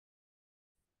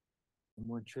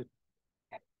More trick.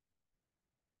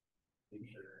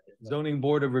 Zoning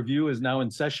Board of Review is now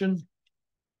in session.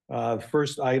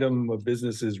 First item of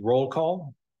business is roll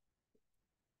call.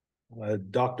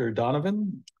 Dr.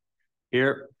 Donovan.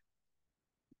 Here.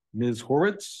 Ms.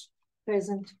 Horwitz.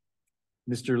 Present.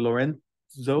 Mr. Lorenzo.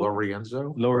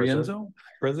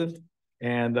 Present.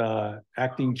 And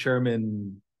Acting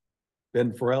Chairman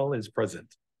Ben Farrell is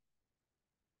present.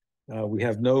 We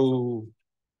have no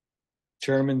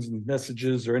chairman's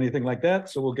messages or anything like that,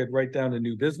 so we'll get right down to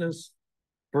new business.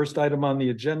 First item on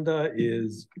the agenda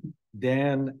is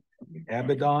Abedon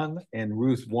and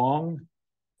Ruth Wong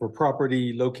for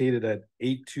property located at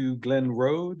 82 Glen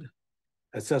Road,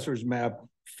 Assessor's Map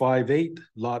 58,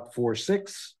 Lot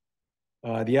 46.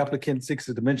 The applicant seeks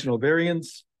a dimensional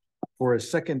variance for a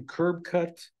second curb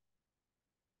cut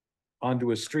onto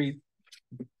a street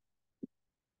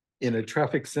in a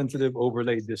traffic-sensitive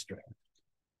overlay district.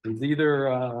 Is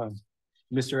either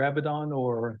Mr. Abedon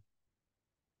or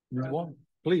Ms. Wong?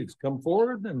 Please come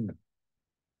forward and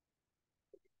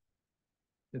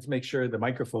let's make sure the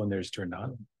microphone there is turned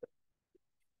on.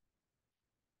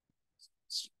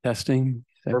 Testing.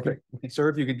 Perfect. Sir,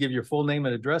 if you could give your full name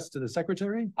and address to the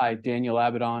secretary. Hi, Daniel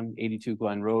Abedon, 82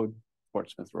 Glen Road,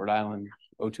 Portsmouth, Rhode Island,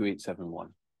 02871.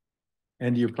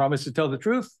 And do you promise to tell the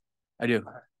truth? I do.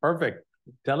 Perfect.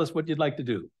 Tell us what you'd like to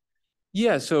do.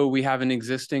 Yeah, so we have an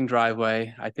existing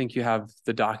driveway. I think you have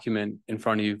the document in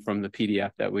front of you from the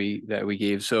PDF that we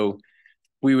gave. So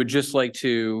we would just like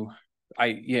to,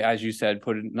 as you said,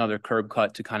 put another curb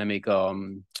cut to kind of make a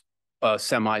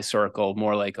semicircle,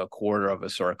 more like a quarter of a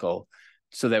circle,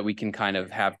 so that we can kind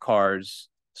of have cars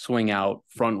swing out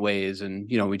front ways. And,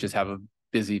 you know, we just have a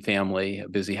busy family, a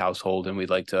busy household, and we'd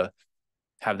like to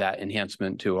have that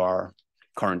enhancement to our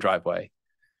current driveway.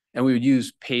 And we would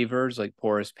use pavers, like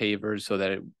porous pavers, so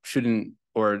that it shouldn't,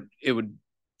 or it would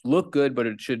look good, but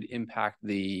it should impact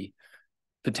the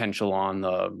potential on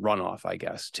the runoff, I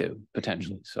guess, too,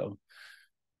 potentially. So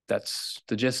that's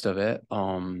the gist of it.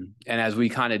 And as we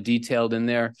kind of detailed in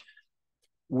there,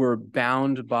 we're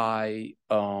bound by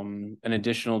an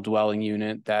additional dwelling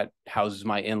unit that houses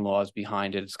my in-laws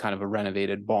behind it. It's kind of a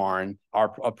renovated barn.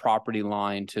 A property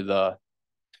line to the,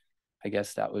 I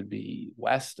guess that would be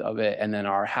west of it, and then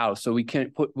our house. So we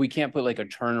can't put like a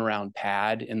turnaround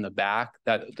pad in the back.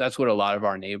 That's what a lot of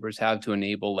our neighbors have to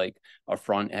enable like a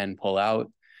front end pull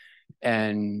out.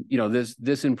 And you know,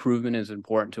 this improvement is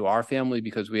important to our family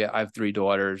because I have 3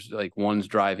 daughters, like one's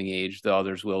driving age, the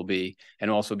others will be,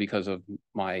 and also because of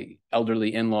my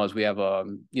elderly in-laws, we have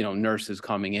nurses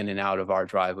coming in and out of our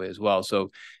driveway as well.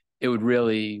 So it would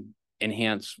really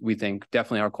enhance, we think,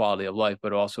 definitely our quality of life,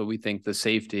 but also we think the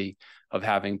safety of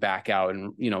having back out.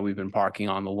 And, you know, we've been parking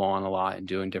on the lawn a lot and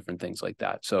doing different things like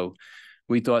that. So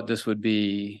we thought this would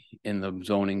be, in the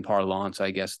zoning parlance,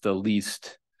 I guess, the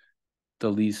least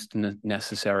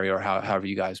necessary, or however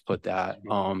you guys put that.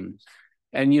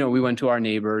 And, you know, we went to our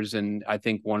neighbors, and I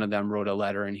think one of them wrote a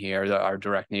letter in here, our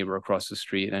direct neighbor across the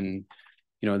street, and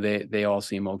you know, they all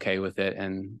seem okay with it.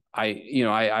 And I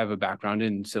have a background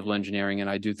in civil engineering, and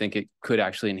I do think it could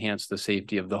actually enhance the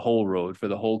safety of the whole road for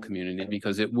the whole community,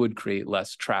 because it would create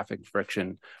less traffic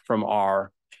friction from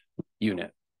our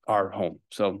unit, our home.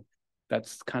 So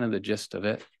that's kind of the gist of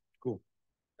it. Cool.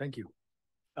 Thank you.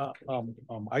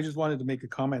 I just wanted to make a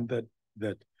comment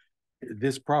that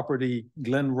this property,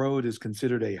 Glen Road, is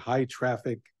considered a high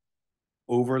traffic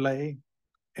overlay,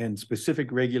 and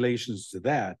specific regulations to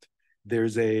that.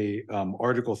 There's a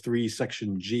Article 3,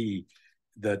 Section G,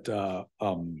 that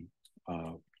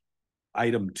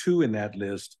item 2 in that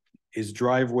list is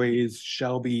driveways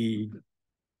shall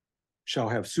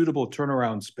have suitable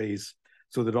turnaround space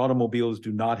so that automobiles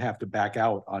do not have to back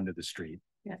out onto the street.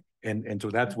 Yeah. And so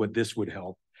that's what this would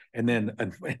help. And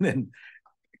then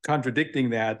contradicting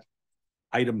that,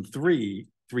 item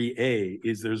 3A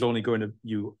is there's only going to,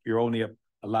 you're only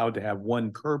allowed to have one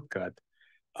curb cut.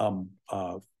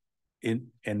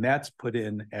 And that's put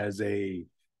in as a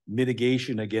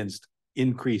mitigation against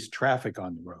increased traffic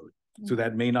on the road. So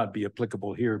that may not be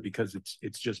applicable here because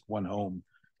it's just one home,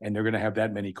 and they're going to have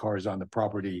that many cars on the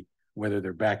property, whether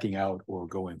they're backing out or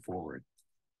going forward.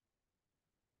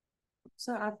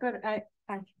 So I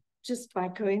just by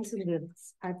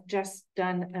coincidence, I've just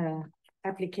done an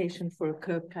application for a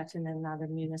curb cut in another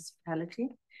municipality.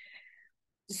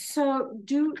 So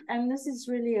and this is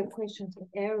really a question to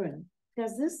Aaron.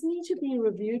 Does this need to be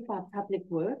reviewed by Public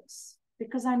Works?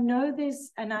 Because I know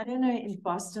there's, and I don't know in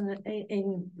Boston,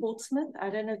 in Portsmouth, I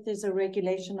don't know if there's a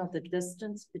regulation of the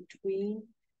distance between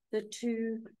the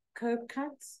 2 curb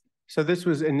cuts. So this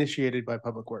was initiated by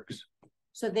Public Works.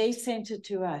 So they sent it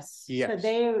to us. So Yes.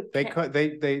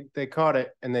 They caught it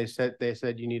and they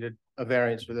said you needed a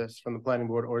variance for this from the planning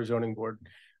board or zoning board.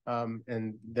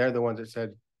 And they're the ones that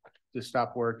said to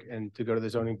stop work and to go to the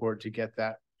zoning board to get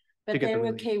that. But they were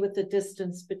okay with the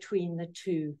distance between the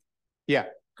two. Yeah.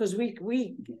 Because we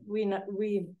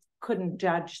couldn't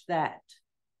judge that.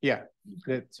 Yeah.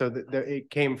 It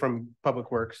came from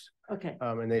Public Works. Okay.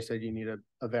 And they said you need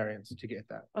a variance to get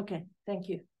that. Okay, thank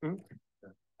you.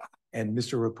 And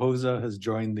Mr. Raposa has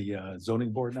joined the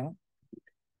zoning board now.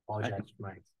 Apologize for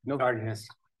my No. tardiness.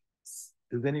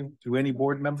 Do any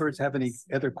board members have any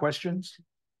other questions?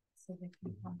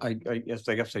 I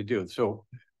guess I do. So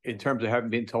in terms of having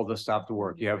been told to stop the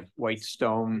work, you have white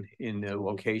stone in the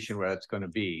location where it's going to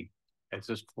be at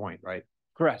this point, right?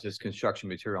 Correct. There's construction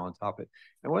material on top of it.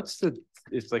 And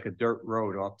it's like a dirt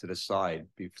road off to the side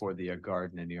before the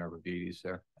garden and the arborvitae's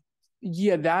there.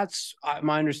 Yeah, that's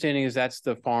my understanding is that's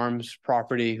the farm's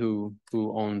property who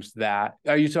owns that.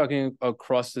 Are you talking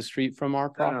across the street from our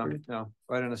property? No,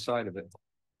 right on the side of it,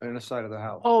 right on the side of the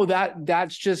house. Oh,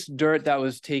 that's just dirt that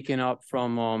was taken up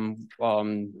from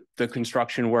the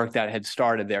construction work that had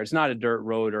started there. It's not a dirt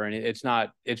road or anything.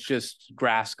 It's just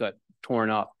grass got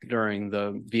torn up during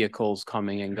the vehicles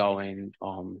coming and going.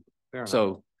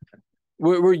 So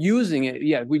we're using it.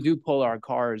 Yeah, we do pull our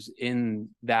cars in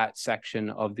that section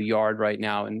of the yard right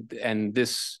now. And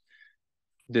this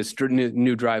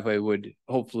new driveway would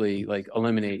hopefully like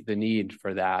eliminate the need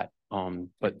for that.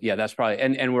 But yeah, that's probably,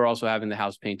 and we're also having the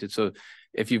house painted. So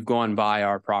if you've gone by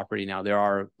our property now, there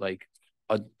are like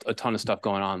a ton of stuff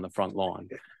going on in the front lawn.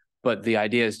 But the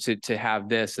idea is to have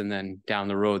this, and then down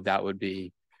the road, that would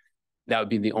be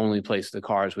the only place the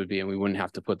cars would be, and we wouldn't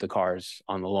have to put the cars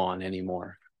on the lawn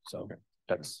anymore. So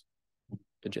that's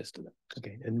the gist of it.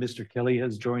 Okay, and Mr. Kelly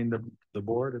has joined the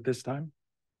board at this time.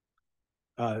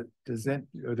 Are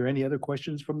there any other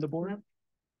questions from the board?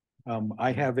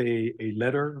 I have a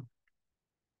letter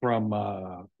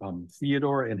from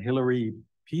Theodore and Hillary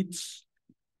Peets,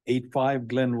 85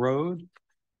 Glen Road.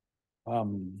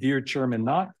 Dear Chairman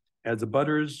Knott, as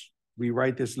abutters, we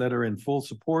write this letter in full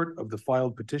support of the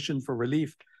filed petition for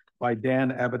relief by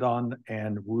Dan Abedon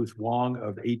and Ruth Wong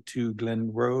of 82 Glen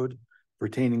Road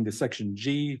pertaining to Section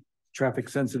G, Traffic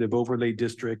Sensitive Overlay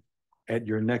District at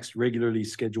your next regularly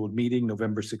scheduled meeting,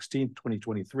 November 16th,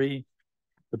 2023.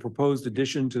 The proposed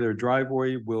addition to their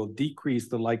driveway will decrease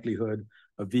the likelihood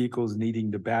of vehicles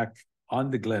needing to back on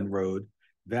the Glen Road,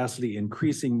 vastly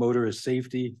increasing motorist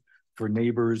safety for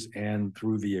neighbors and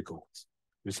through vehicles.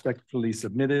 Respectfully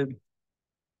submitted,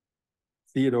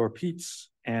 Theodore Peets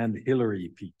and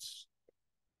Hillary Peets.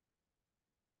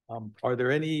 Are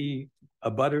there any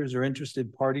abutters or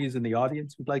interested parties in the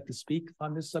audience who'd like to speak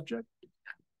on this subject?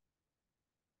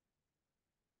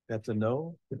 That's a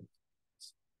no.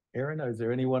 Aaron, is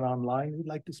there anyone online who'd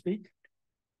like to speak?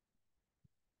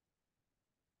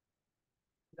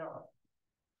 No.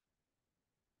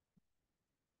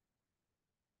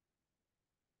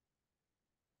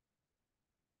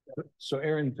 So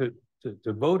Aaron,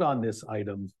 to vote on this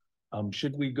item,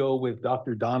 should we go with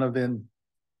Dr. Donovan,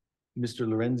 Mr.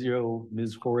 Lorenzio,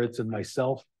 Ms. Horitz, and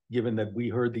myself, given that we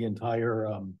heard the entire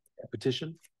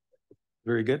petition?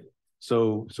 Very good.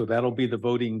 So that'll be the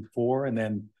voting for, and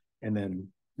then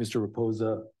Mr.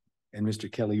 Raposa and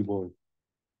Mr. Kelly will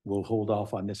hold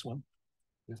off on this one.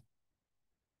 Yeah.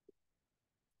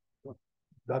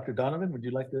 Dr. Donovan, would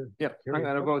you like to? Yeah, I'm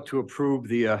going to vote to approve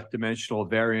the dimensional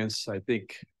variance. I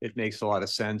think it makes a lot of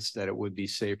sense that it would be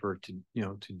safer to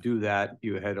do that.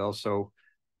 You had also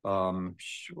in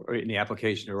the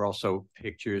application, there were also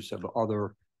pictures of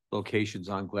other locations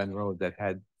on Glen Road that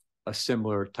had a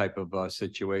similar type of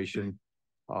situation.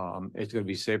 It's going to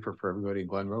be safer for everybody in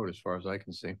Glen Road, as far as I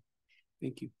can see.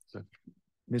 Thank you. So,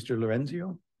 Mr.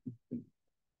 Lorenzio?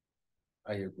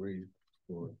 I agree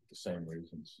for the same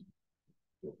reasons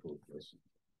to approve this.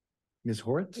 Ms.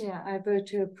 Horitz? Yeah, I vote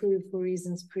to approve for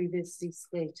reasons previously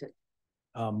stated.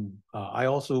 I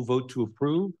also vote to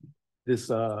approve this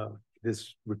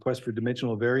request for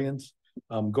dimensional variance.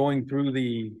 Going through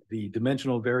the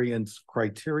dimensional variance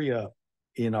criteria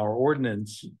in our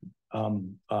ordinance,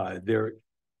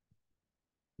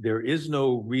 there is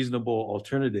no reasonable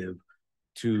alternative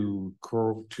to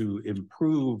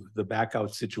improve the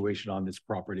backout situation on this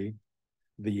property.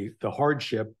 The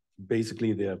hardship,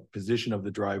 basically the position of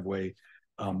the driveway,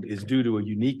 is due to a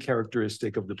unique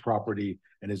characteristic of the property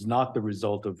and is not the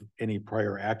result of any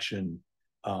prior action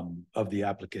of the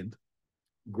applicant.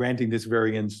 Granting this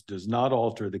variance does not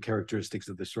alter the characteristics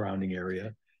of the surrounding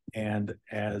area. And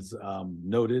as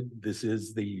noted, this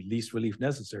is the least relief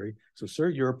necessary. So, sir,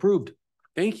 you're approved.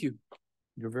 Thank you.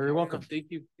 You're very welcome. Thank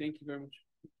you. Thank you very much.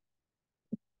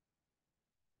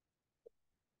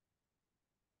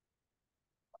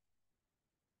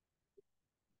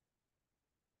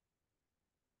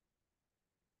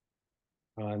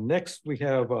 Next, we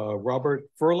have Robert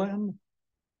Furlan,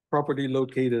 property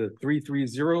located at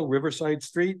 330 Riverside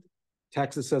Street,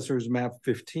 tax assessors map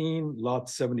 15, lot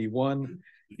 71.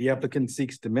 The applicant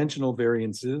seeks dimensional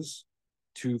variances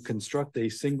to construct a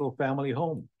single-family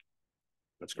home.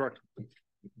 That's correct.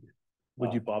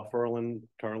 Would you- Bob Furlan,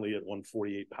 currently at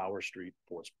 148 Power Street,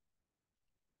 Portsmouth.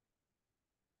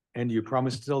 And you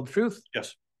promise to tell the truth?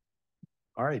 Yes.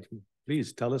 All right,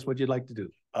 please tell us what you'd like to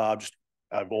do. I've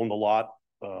owned the lot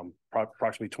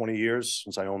approximately 20 years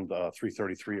since I owned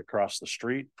 333 across the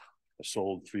street. I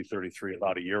sold 333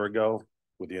 about a year ago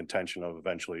with the intention of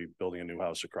eventually building a new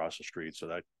house across the street. So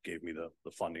that gave me the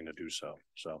funding to do so.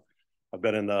 So I've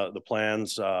been in the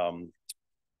plans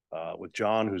with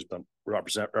John, who's been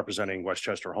representing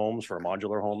Westchester Homes for a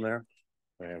modular home there.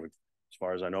 And we've, as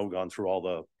far as I know, gone through all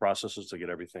the processes to get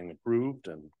everything approved,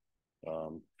 and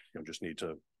just need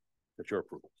to get your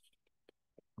approval.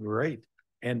 Great.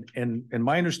 And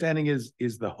my understanding is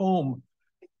the home,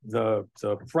 the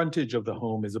frontage of the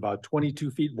home is about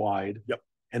 22 feet wide. Yep.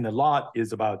 And the lot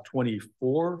is about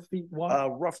 24 feet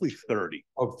wide? Roughly 30.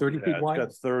 Oh, 30 Yeah, feet it's wide?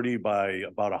 got 30 by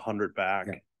about 100 back.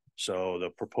 Yeah. So the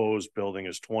proposed building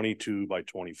is 22 by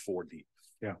 24 deep.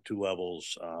 Yeah. 2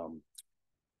 levels,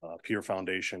 pier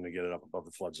foundation to get it up above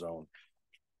the flood zone.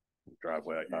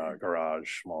 Driveway,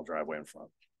 garage, small driveway in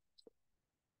front.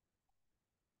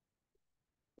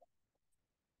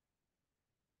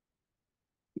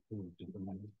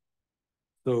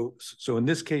 So in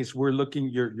this case,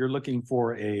 you're looking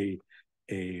for a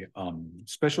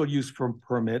special use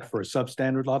permit for a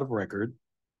substandard lot of record,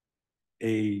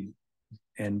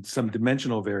 and some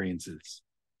dimensional variances.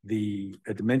 A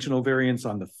dimensional variance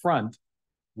on the front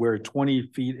where 20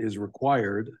 feet is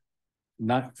required,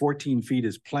 not 14 feet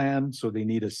is planned, so they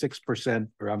need a 6%,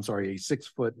 or I'm sorry, a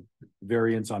 6-foot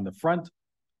variance on the front.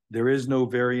 There is no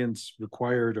variance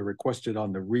required or requested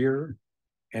on the rear.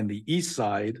 And the east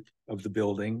side of the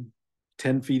building,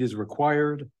 10 feet is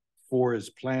required, 4 is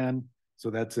planned. So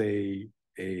that's a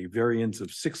variance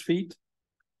of 6 feet.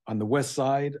 On the west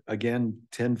side, again,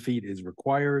 10 feet is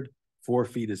required, 4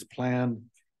 feet is planned,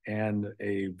 and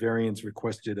a variance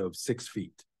requested of 6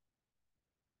 feet.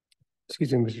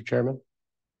 Excuse me, Mr. Chairman.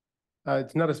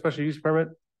 It's not a special use permit.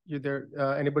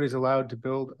 Anybody's allowed to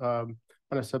build on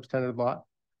a substandard lot.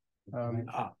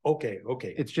 Okay.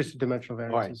 It's just dimensional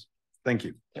variances. Thank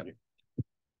you. Yep.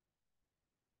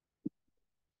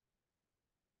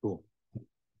 Cool.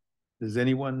 Does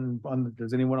anyone on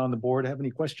the board have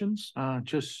any questions?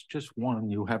 Just one,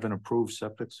 you have an approved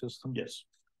septic system? Yes.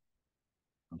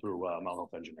 Through Mount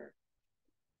Health Engineering.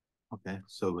 Okay,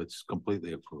 so it's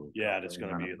completely approved. Yeah, and it's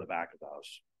going to be at the back of the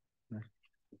house.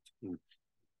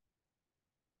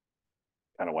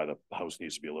 Kind of why the house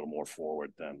needs to be a little more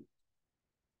forward than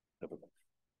typical.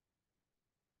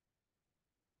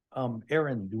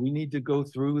 Aaron, do we need to go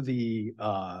through the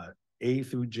A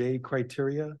through J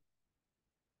criteria?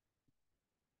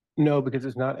 No, because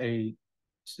it's not a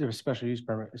special use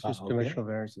permit. It's just Okay. dimensional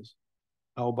variances.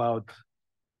 How about,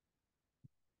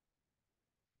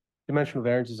 Dimensional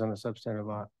variances on a substandard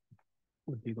lot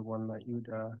would be the one that you'd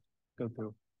go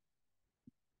through.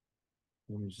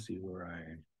 let me see where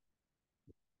I.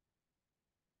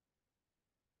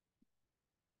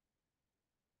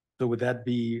 So would that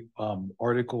be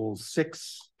Article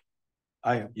 6,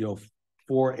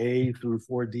 4A through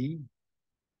 4D?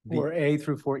 Or A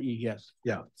through 4E, yes.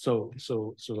 Yeah, so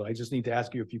I just need to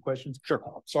ask you a few questions. Sure.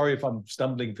 Sorry if I'm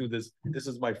stumbling through this. This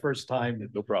is my first time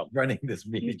No problem. running this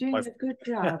You're meeting. doing a good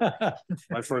job.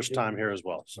 My first time here as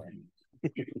well. So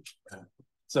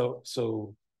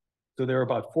So there are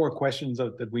about 4 questions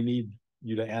that we need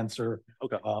you to answer.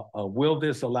 Okay. Will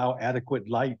this allow adequate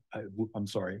light? I'm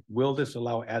sorry. Will this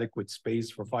allow adequate space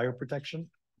for fire protection?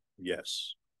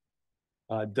 yes,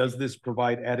 Does this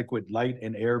provide adequate light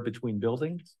and air between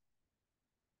buildings?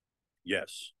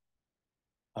 yes,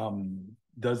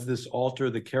 Does this alter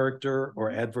the character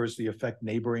or adversely affect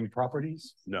neighboring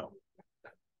properties? no,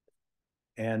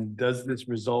 And does this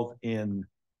result in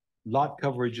lot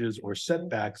coverages or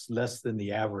setbacks less than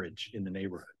the average in the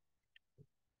neighborhood?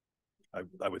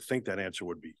 I would think that answer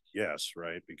would be yes,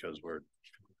 right? Because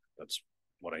that's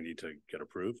what I need to get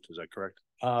approved. Is that correct?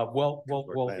 Well,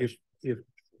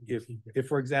 if,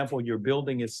 for example, your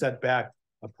building is set back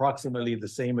approximately the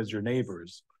same as your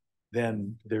neighbors,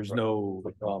 then there's no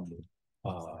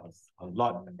a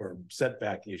lot or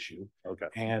setback issue. Okay.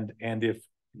 And if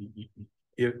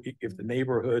if the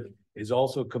neighborhood is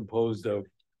also composed of,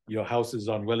 you know, houses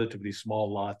on relatively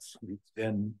small lots,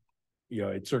 then, you know,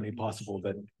 it's certainly possible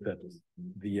that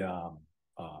the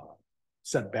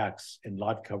setbacks and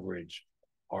lot coverage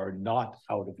are not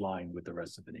out of line with the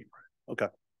rest of the neighborhood. Okay.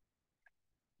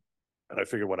 And I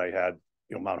figured when I had,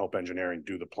 you know, Mount Hope Engineering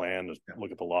do the plan, to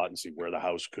look at the lot and see where the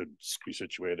house could be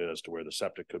situated as to where the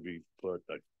septic could be put.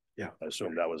 I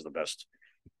assumed that was the best.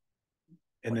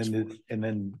 And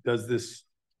then does this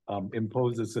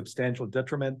impose a substantial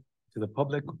detriment to the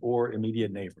public or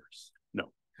immediate neighbors?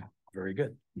 No. Very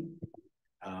good.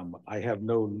 I have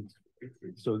no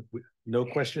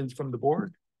questions from the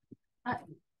board?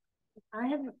 I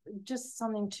have just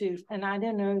something to, and I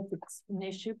don't know if it's an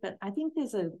issue, but I think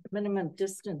there's a minimum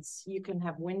distance you can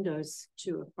have windows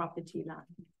to a property line.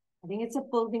 I think it's a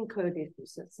building code issue,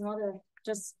 so it's not a,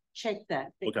 just check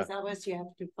that, because otherwise you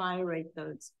have to fire rate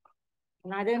those.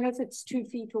 And I don't know if it's 2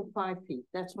 feet or 5 feet.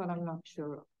 That's what I'm not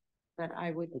sure of, but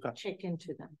I would check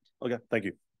into that. Okay, thank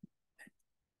you.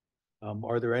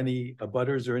 Are there any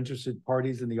abutters or interested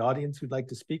parties in the audience who'd like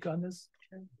to speak on this?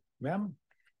 Sure. Ma'am?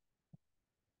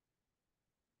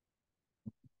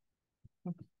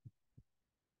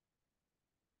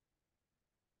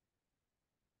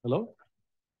 Hello?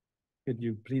 Could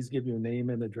you please give your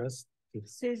name and address?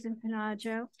 Susan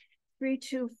Pinaggio,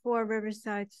 324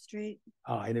 Riverside Street.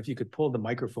 And if you could pull the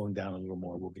microphone down a little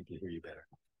more, we'll be able to hear you better.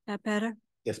 That better?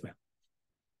 Yes, ma'am.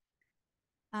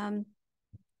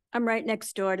 I'm right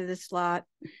next door to this lot.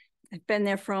 I've been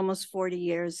there for almost 40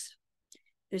 years.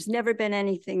 There's never been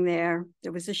anything there.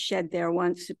 There was a shed there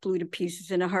once. It blew to pieces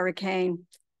in a hurricane.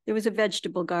 There was a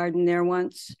vegetable garden there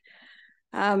once.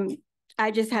 I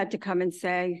just had to come and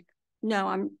say, no,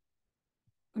 I'm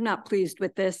not pleased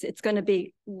with this. It's going to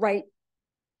be right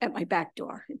at my back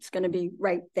door. It's going to be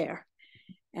right there.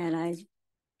 And I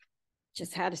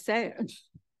just had to say it. I don't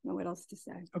know what else to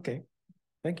say. Okay,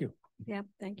 thank you. Yeah,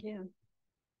 thank you.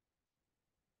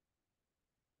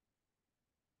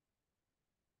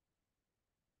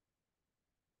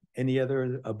 Any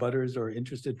other abutters or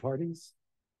interested parties?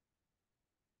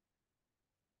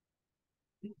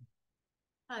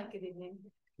 Hi, good evening.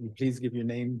 Can you please give your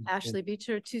name? Ashley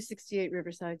Beecher, 268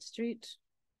 Riverside Street.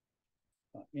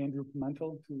 Andrew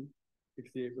Pimentel,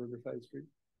 268 Riverside Street.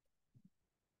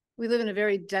 We live in a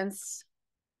very dense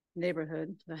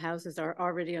neighborhood. The houses are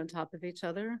already on top of each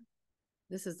other.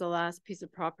 This is the last piece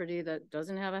of property that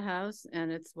doesn't have a house,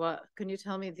 and it's what, can you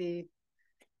tell me the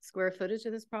square footage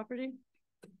of this property?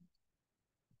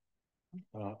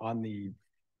 On the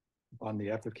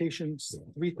application,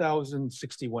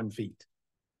 3,061 feet.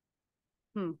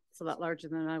 It's a lot larger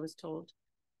than I was told.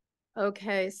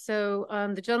 Okay, so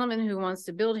the gentleman who wants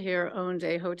to build here owned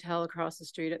a hotel across the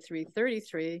street at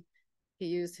 333. He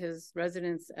used his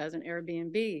residence as an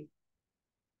Airbnb.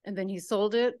 And then he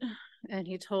sold it, and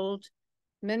he told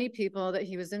many people that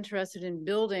he was interested in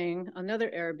building another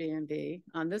Airbnb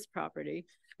on this property,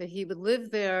 that he would live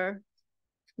there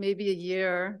maybe a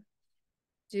year,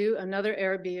 do another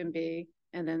Airbnb,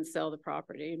 and then sell the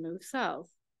property and move south.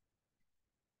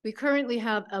 We currently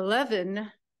have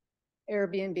 11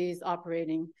 Airbnbs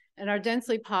operating in our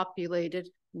densely populated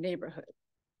neighborhood.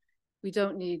 We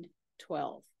don't need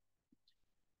 12.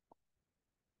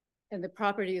 And the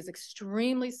property is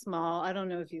extremely small. I don't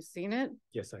know if you've seen it.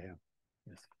 Yes, I have.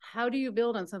 Yes. How do you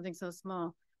build on something so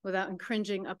small without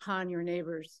infringing upon your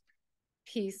neighbor's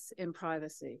peace and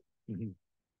privacy? Mm-hmm.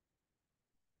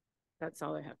 That's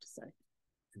all I have to say.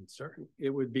 Sir? It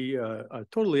would be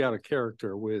totally out of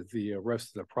character with the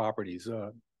rest of the properties.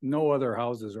 No other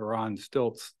houses are on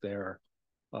stilts there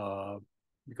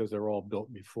because they're all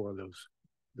built before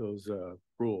those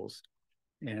rules.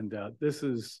 And this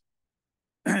is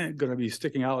going to be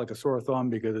sticking out like a sore thumb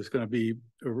because it's going to be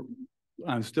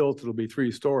on stilts. It'll be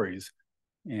 3 stories,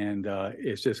 and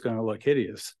it's just going to look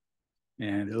hideous.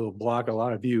 And it'll block a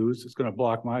lot of views. It's going to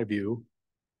block my view,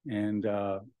 and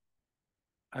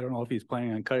I don't know if he's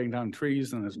planning on cutting down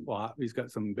trees in this lot. He's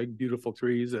got some big, beautiful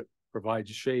trees that provide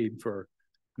shade for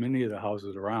many of the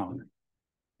houses around.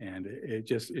 And it's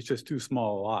just too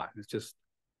small a lot. It's just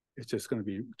going to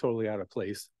be totally out of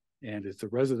place. And it's a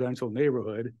residential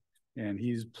neighborhood, and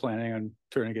he's planning on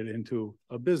turning it into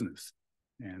a business.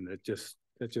 And that's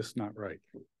just not right.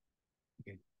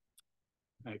 Okay.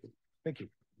 Thank you.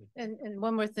 And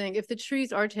one more thing, if the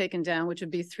trees are taken down, which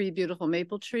would be 3 beautiful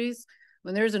maple trees,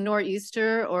 when there's a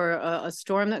nor'easter or a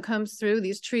storm that comes through,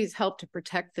 these trees help to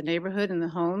protect the neighborhood and the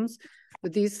homes.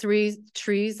 With these 3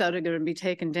 trees that are going to be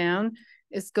taken down,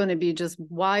 it's going to be just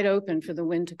wide open for the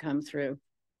wind to come through.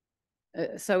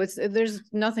 So there's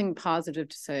nothing positive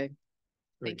to say.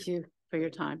 Thank you for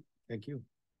your time. Thank you.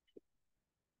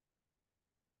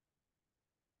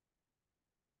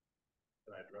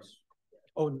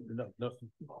 Oh,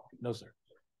 no, sir.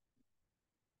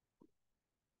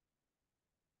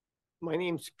 My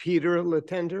name's Peter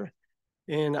Latender,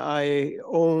 and I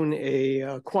own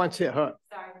a Quonset hut.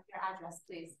 Sorry, your address,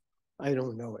 please. I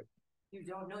don't know it. You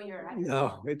don't know your address?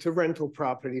 No, it's a rental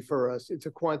property for us. It's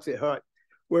a Quonset hut.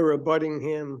 We're abutting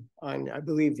him on, I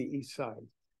believe, the east side.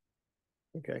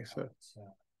 Okay, so.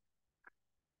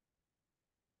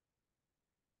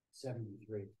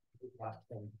 73. Lot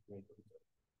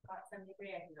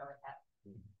 73, I can go with that.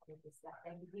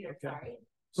 Thank you, Peter, Okay. sorry.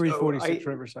 346 So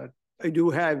Riverside. I do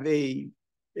have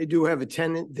a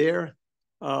tenant there.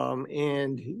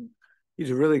 And he's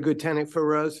a really good tenant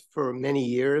for us for many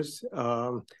years.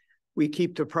 We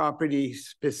keep the property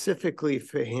specifically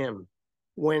for him.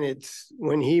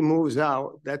 When he moves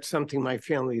out, that's something my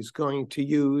family is going to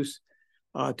use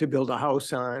to build a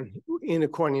house on in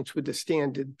accordance with the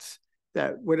standards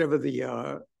that whatever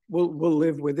we'll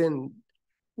live within.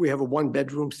 We have a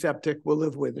 1-bedroom septic. We'll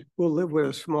live with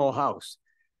a small house.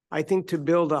 I think to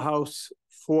build a house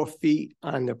 4 feet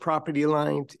on the property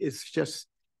lines is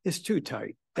it's too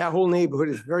tight. That whole neighborhood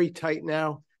is very tight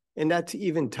now, and that's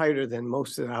even tighter than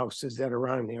most of the houses that are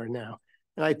on there now.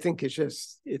 And I think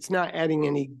it's not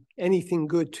adding anything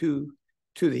good to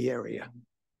the area.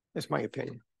 That's my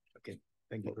opinion. Okay,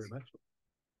 thank you very much.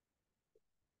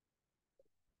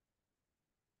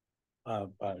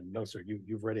 No, sir,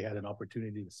 you've already had an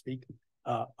opportunity to speak.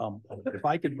 If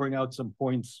I could bring out some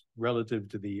points relative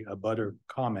to the abutter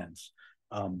comments.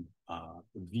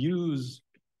 Views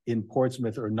in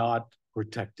Portsmouth are not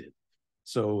protected.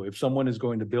 So if someone is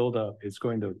going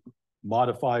to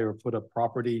modify or put up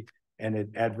property and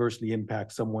it adversely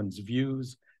impacts someone's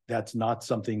views, that's not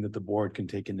something that the board can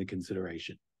take into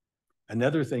consideration.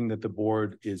 Another thing that the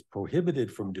board is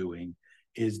prohibited from doing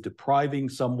is depriving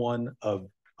someone of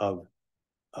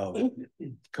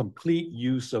complete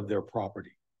use of their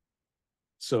property.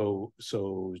 So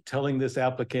telling this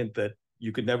applicant that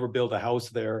you could never build a house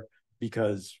there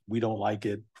because we don't like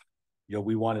it,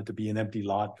 we want it to be an empty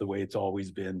lot the way it's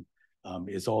always been,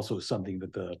 is also something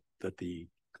that the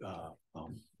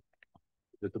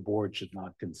board should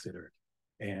not consider.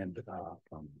 And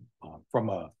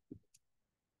from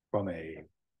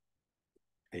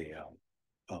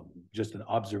just an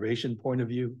observation point of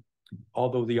view,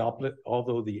 although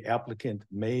the applicant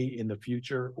may in the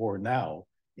future or now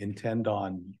intend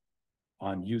on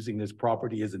using this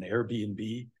property as an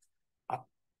Airbnb,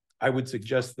 I would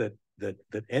suggest that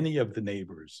any of the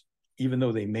neighbors, even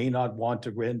though they may not want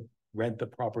to rent the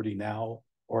property now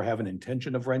or have an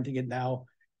intention of renting it now,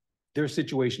 their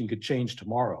situation could change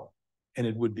tomorrow. And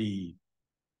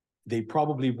they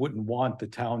probably wouldn't want the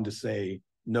town to say,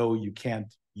 no, you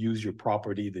can't use your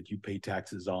property that you pay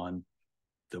taxes on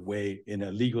in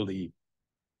a legal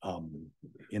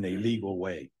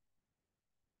way.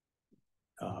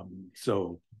 Oh,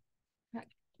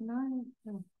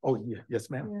 yeah, yes,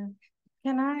 ma'am. Yeah.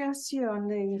 Can I ask you on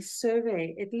the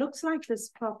survey, it looks like this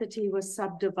property was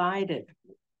subdivided.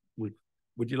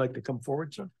 Would you like to come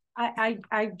forward, sir?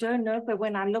 I don't know, but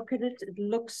when I look at it, it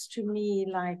looks to me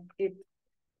like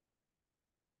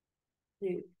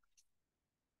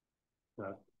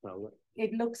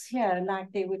it looks here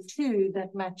like there were 2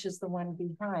 that matches the one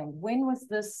behind. When was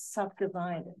this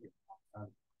subdivided?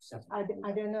 I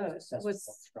don't know.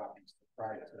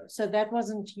 So that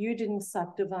wasn't, you didn't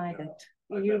subdivide it.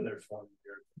 There's one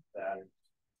here that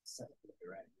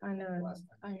I know.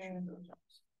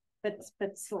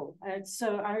 But still,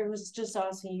 so I was just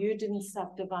asking, you didn't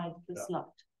subdivide this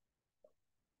lot.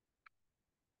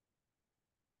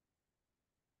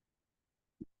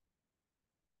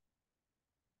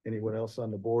 Anyone else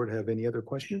on the board have any other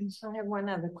questions? I have one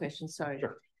other question, sorry.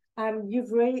 Sure.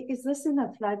 Is this in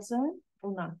a flood zone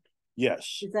or not?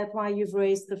 Yes. Is that why you've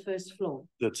raised the first floor?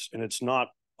 It's not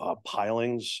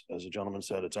pilings, as the gentleman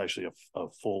said. It's actually a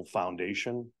full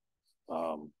foundation,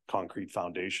 concrete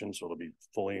foundation. So it'll be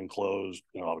fully enclosed,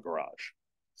 a garage.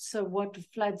 So what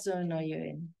flood zone are you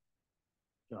in?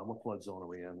 What flood zone are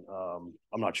we in?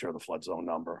 I'm not sure the flood zone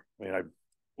number. I mean, I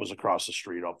was across the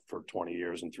street up for 20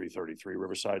 years in 333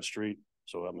 Riverside Street.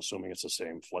 So I'm assuming it's the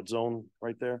same flood zone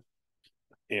right there.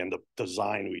 And the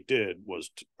design we did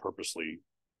was to purposely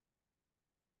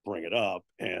bring it up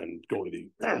and go to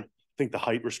I think the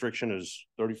height restriction is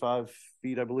 35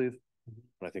 feet, I believe.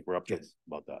 And I think we're up to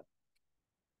about that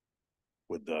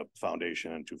with the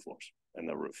foundation and 2 floors and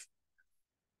the roof.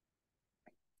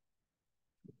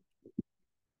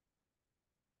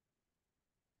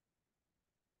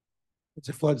 It's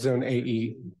a flood zone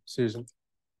AE, Susan.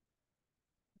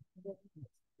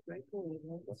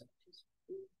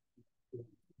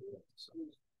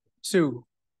 Sue,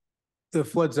 The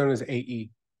flood zone is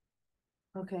AE.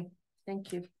 Okay,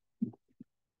 thank you.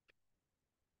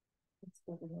 Let's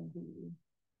go to the-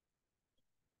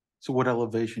 So what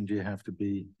elevation do you have to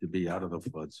be out of the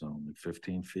flood zone? Like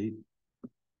 15 feet?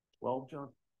 12,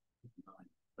 John?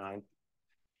 9.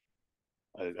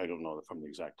 I don't know from the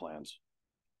exact plans.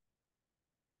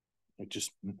 It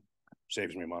just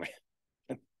saves me money.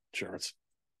 Insurance.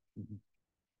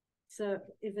 So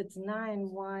if it's 9,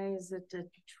 why is it at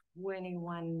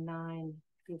 21.9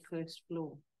 the first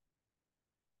floor?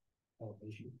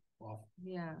 Yeah.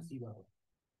 Yeah,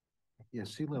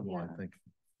 sea level, I Yeah. think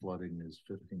flooding is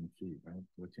 15 feet, right?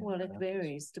 14 Well, it and a half.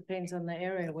 varies, depends on the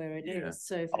area where it Yeah. is.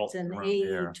 So if Oh, it's an around AE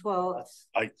there. 12,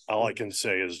 All I can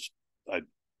say is I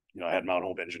had Mount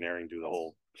Hope Engineering do the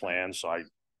whole plan, so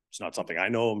it's not something I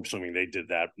know. I'm assuming they did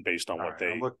that based on All what right,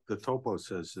 they. look, the topo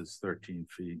says it's 13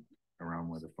 feet around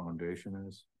where the foundation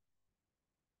is.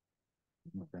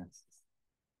 Okay.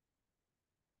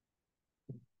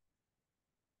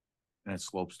 And it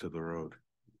slopes to the road.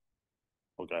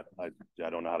 Okay, I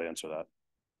don't know how to answer that.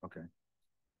 Okay.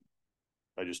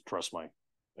 I just trust my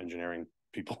engineering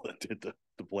people that did the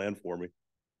plan for me,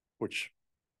 which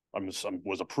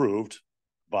was approved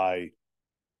by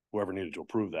whoever needed to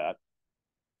approve that.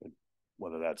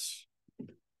 Whether is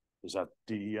that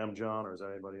DEM, John, or is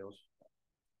that anybody else?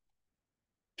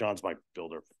 John's my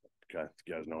builder. Okay,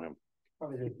 you guys know him.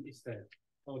 Probably it's the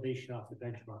elevation off the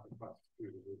benchmark across the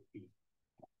 3 feet.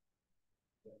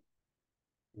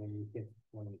 When you get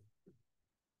one of the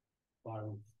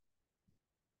bottom.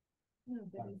 no,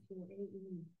 but if you're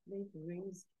AE, they've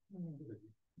raised.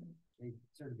 They've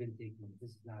sort of been taking,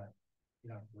 this is not,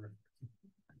 it's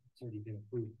already been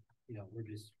approved, we're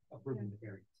just approving the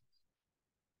variance.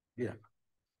 Yeah.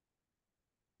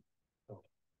 So.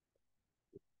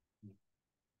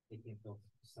 They can't build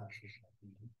something.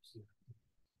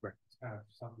 Right. It's kind of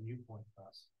something you point to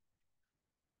us.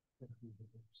 I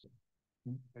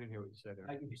didn't hear what you said there.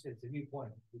 Like you said, it's a new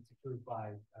point. It's approved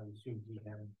by, I would assume,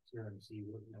 DEM, here and see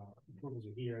what, approvals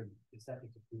are here, the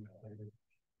septic's approved.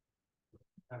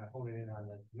 Kind of honing in on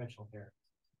the dimensional variance.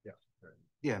 Yeah.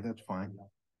 Yeah, that's fine.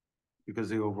 Because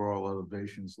the overall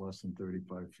elevation is less than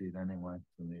 35 feet anyway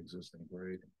from the existing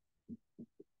grade.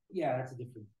 Yeah, that's a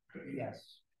different,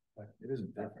 yes. But it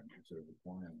isn't different, it's a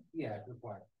requirement. Yeah, it's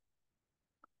required.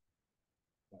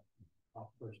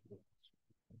 I'll first.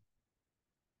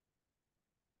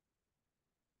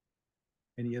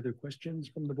 Any other questions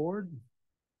from the board?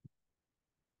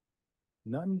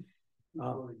 None?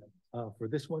 For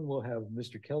this one, we'll have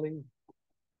Mr. Kelly,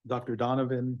 Dr.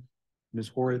 Donovan, Ms.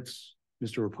 Horitz,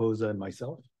 Mr. Raposa, and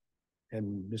myself.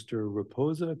 And Mr.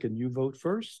 Raposa, can you vote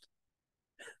first?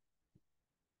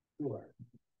 Sure.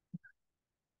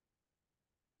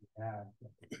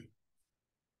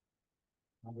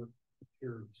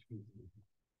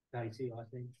 Can I see your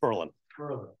last name? Furlan.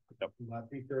 Furlan. Yep.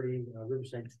 330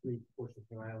 Riverside Street, Portsmouth,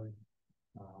 Rhode Island.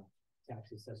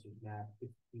 Tax assessor's map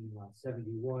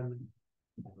 1571.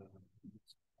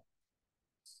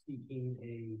 Seeking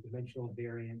a dimensional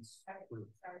variance.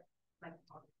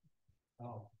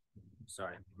 Oh,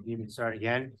 sorry. You even start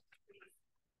again?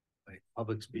 Like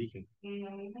public speaking. We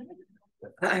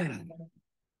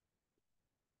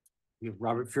have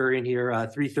Robert Furlan here,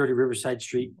 330 Riverside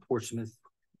Street, Portsmouth.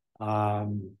 Map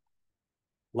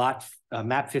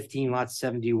 15, lot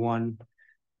 71.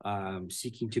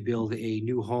 Seeking to build a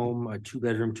new home, a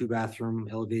 2-bedroom, 2-bathroom,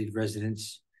 elevated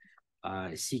residence.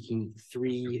 Seeking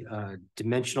 3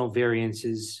 dimensional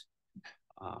variances.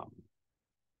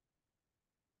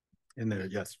 In there,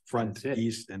 yes, front,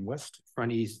 east, and west.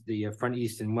 Front east, front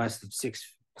east and west of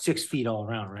 6 feet all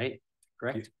around, right?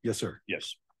 Correct? Yes, sir.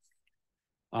 Yes.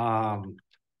 So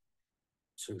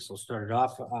we'll start it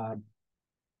off.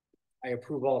 I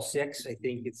approve all 6. I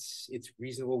think it's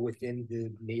reasonable within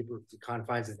the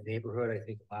confines of the neighborhood. I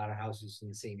think a lot of houses in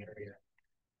the same area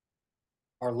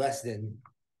are less than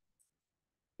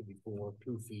before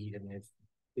 2 feet. I mean, I've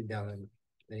been down there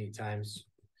many times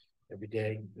every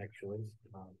day, actually.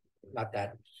 Not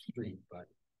that street, but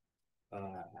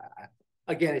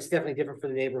again, it's definitely different for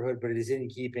the neighborhood, but it is in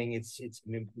keeping. It's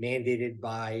mandated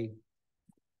by,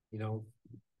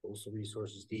 coastal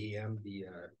resources, DEM,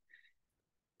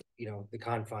 the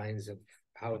confines of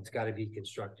how it's got to be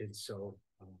constructed. So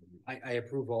I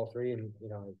approve all 3, and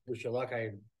wish you luck.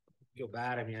 I feel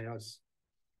bad. I mean, I know it's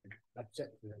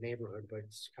upset for the neighborhood, but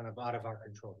it's kind of out of our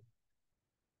control.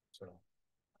 So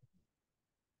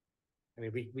I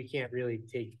mean, we can't really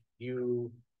take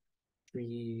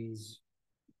trees,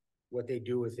 what they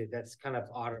do with it. That's kind of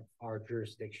out of our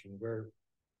jurisdiction.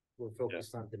 we're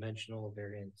focused on dimensional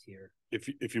variance here.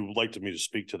 If you would like me to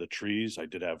speak to the trees, I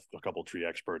did have a couple tree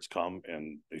experts come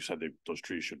and they said those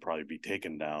trees should probably be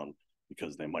taken down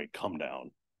because they might come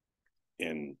down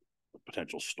in a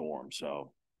potential storm.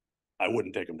 So I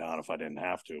wouldn't take them down if I didn't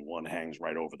have to. One hangs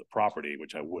right over the property,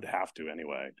 which I would have to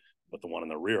anyway. But the one in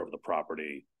the rear of the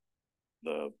property,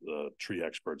 the tree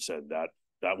expert said that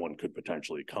one could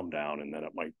potentially come down and then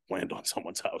it might land on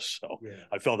someone's house. So yeah.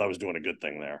 I felt I was doing a good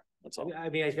thing there. That's all. I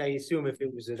mean, I assume if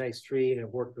it was a nice tree and it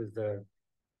worked with the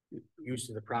use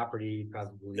of the property, you'd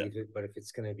probably leave it. But if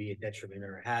it's going to be a detriment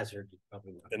or a hazard, you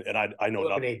probably won't. And I know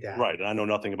nothing, right. And I know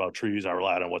nothing about trees. I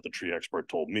relied on what the tree expert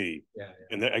told me. Yeah.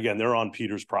 And again, they're on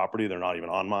Peter's property. They're not even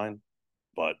on mine,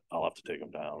 but I'll have to take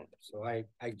them down. So I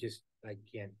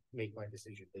can't make my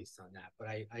decision based on that, but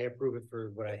I approve it for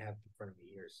what I have in front of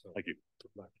me here. So thank you. Good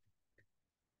luck.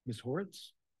 Ms.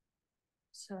 Horitz?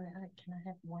 Sorry, can I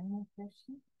have one more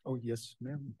question? Oh, yes,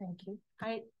 ma'am. Thank you.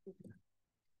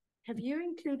 Have you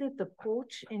included the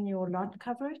porch in your lot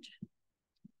coverage?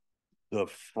 The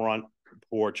front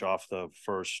porch off the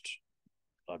first,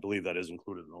 I believe that is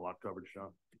included in the lot coverage,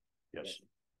 John. Yes.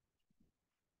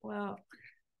 Well,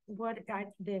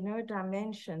 there are no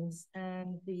dimensions,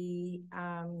 and the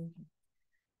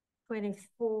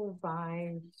 24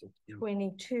 by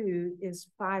 22 is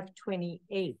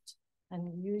 528,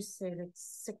 and you said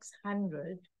it's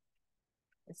 600.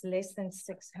 It's less than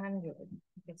 600.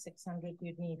 If it's 600,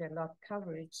 you'd need a lot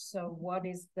coverage. So what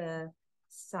is the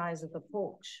size of the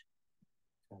porch?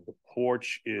 The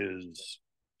porch is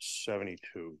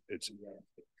 72. It's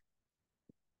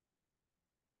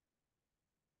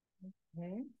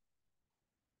okay.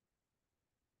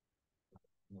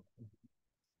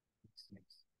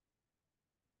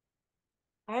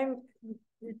 I'm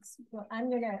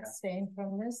going to abstain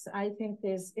from this. I think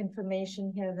there's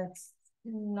information here that's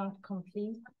not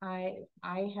complete. I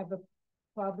have a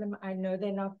problem. I know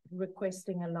they're not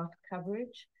requesting a lot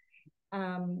coverage,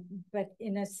 but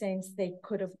in a sense they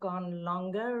could have gone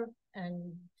longer.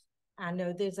 And I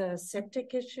know there's a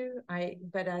septic issue.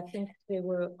 But I think there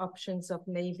were options of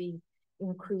maybe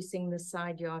increasing the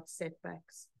side yard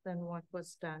setbacks than what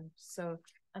was done. So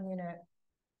I'm going to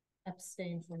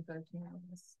abstain from voting on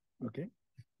this. Okay.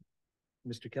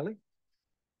 Mr. Kelly?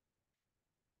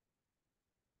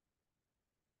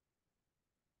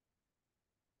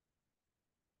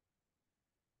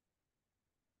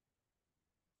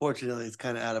 Fortunately, it's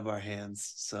kind of out of our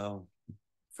hands. So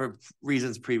for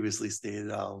reasons previously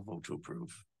stated, I'll vote to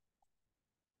approve.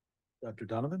 Dr.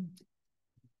 Donovan?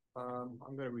 I'm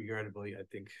going to regrettably, I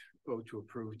think, vote to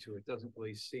approve too. It doesn't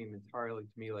really seem entirely to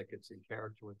me like it's in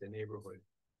character with the neighborhood,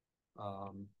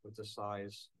 with the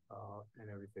size and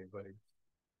everything. But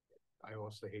I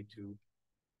also hate to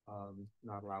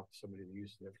not allow somebody to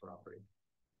use their property.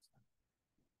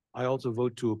 I also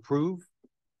vote to approve.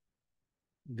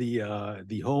 The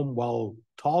home, while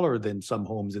taller than some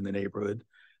homes in the neighborhood,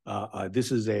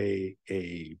 this is a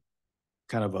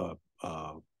kind of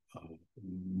a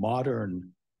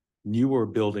modern, newer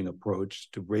building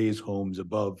approach to raise homes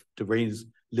above, to raise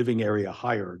living area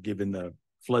higher, given the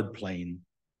floodplain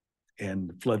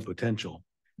and flood potential.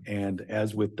 And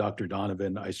as with Dr.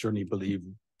 Donovan, I certainly believe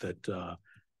that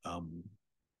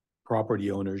property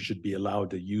owners should be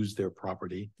allowed to use their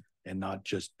property and not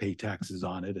just pay taxes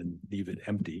on it and leave it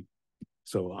empty.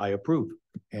 So I approve.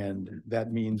 And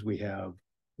that means we have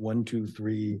 4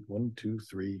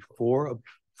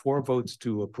 votes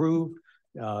to approve.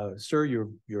 Sir,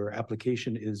 your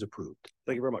application is approved.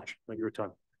 Thank you very much. Thank you for your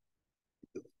time.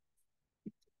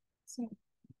 So,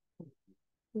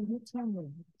 will you tell me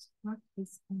what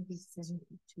is going to be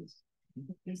 72?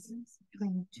 This is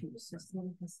 22, so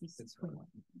this is 20.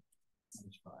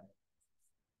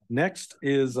 Next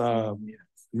is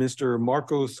Mr.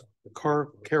 Marcos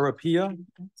Carapia,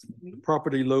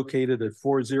 property located at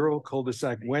 40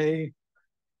 Cul-de-sac Way.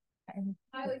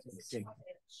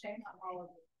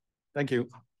 Thank you.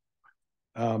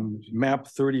 Map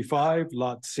 35,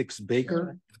 lot 6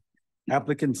 Baker.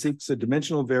 Applicant seeks a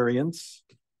dimensional variance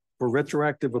for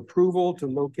retroactive approval to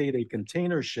locate a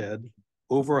container shed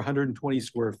over 120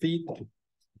 square feet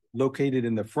located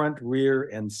in the front, rear,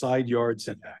 and side yard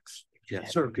setbacks.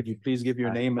 Yes, sir. Could you please give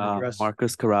your name and address?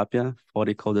 Marcus Carapia,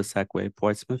 40 Cul-de-sac Way,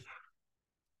 Portsmouth.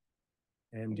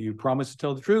 And do you promise to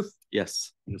tell the truth?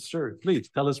 Yes. Yes, sir. Please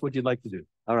tell us what you'd like to do.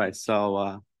 All right.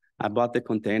 So I bought the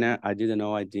container. I didn't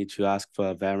know I need to ask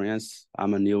for a variance.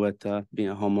 I'm new at being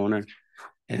a homeowner.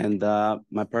 And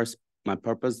my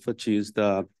purpose for choose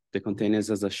the containers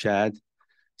as a shed,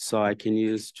 so I can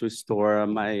use to store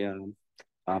my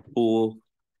pool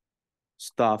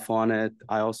stuff on it.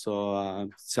 I also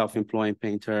self-employed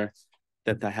painter,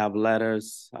 that I have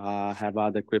letters, have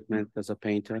other equipment as a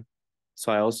painter.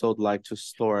 So I also would like to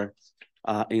store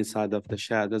inside of the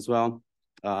shed as well.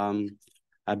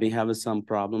 I've been having some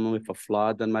problem with a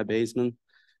flood in my basement.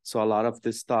 So a lot of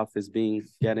this stuff is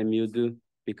getting mildew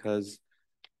because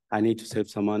I need to save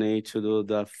some money to do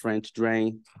the French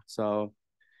drain. So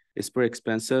it's pretty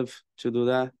expensive to do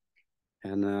that.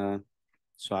 And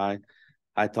so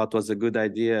I thought it was a good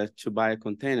idea to buy a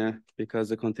container because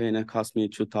the container cost me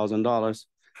 $2,000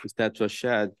 instead to a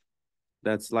shed.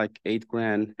 That's like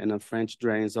 $8,000, and a French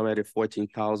drain is already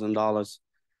 $14,000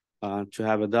 to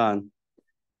have it done.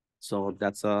 So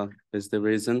that's is the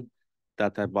reason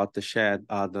that I bought the shed,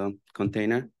 the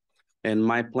container. And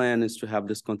my plan is to have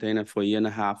this container for 1.5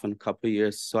 years and a couple of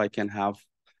years so I can have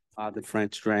the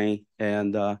French drain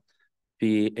and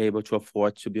be able to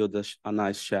afford to build a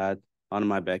nice shed on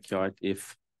my backyard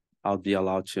if I'll be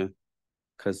allowed to,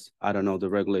 because I don't know the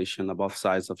regulation about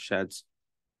size of sheds.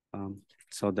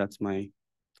 So that's my.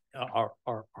 Our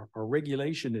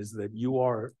regulation is that you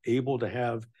are able to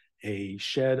have a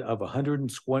shed of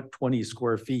 120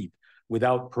 square feet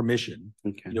without permission,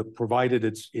 okay. Provided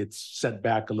it's set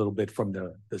back a little bit from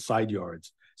the side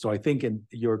yards. So I think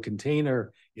your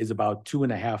container is about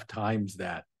 2.5 times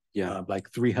that. Yeah, like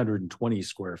 320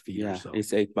 square feet or so.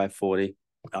 It's 8 by 40.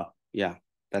 Yeah,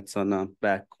 that's on the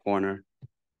back corner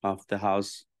of the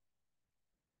house.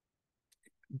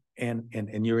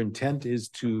 And your intent is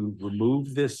to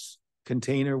remove this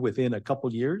container within a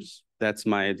couple years? That's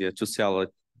my idea, to sell it.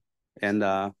 And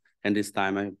this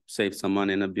time I save some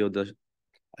money and I build a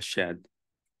shed,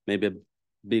 maybe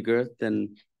bigger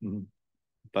than,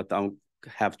 but I'll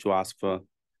have to ask for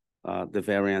the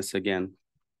variance again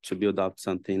to build up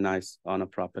something nice on a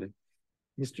property.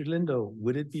 Mr. Lindo,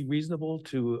 would it be reasonable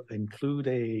to include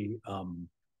a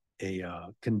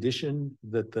condition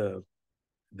that the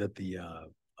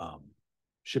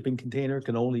shipping container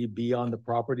can only be on the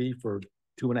property for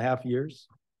 2.5 years?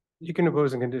 You can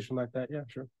impose a condition like that, yeah,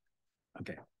 sure.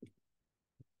 Okay.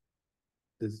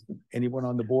 Does anyone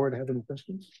on the board have any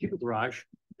questions? Do you have a garage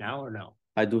now or no?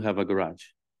 I do have a garage.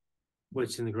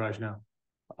 What's in the garage now?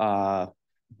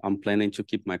 I'm planning to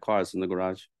keep my cars in the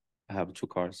garage. I have 2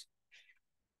 cars.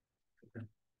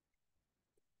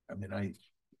 I mean,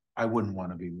 I wouldn't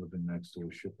want to be living next to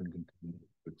a shipping container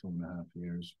for 2.5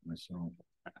 years myself.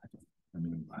 I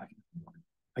mean,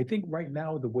 I think right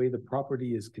now, the way the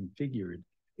property is configured,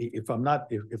 if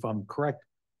I'm correct,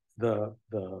 the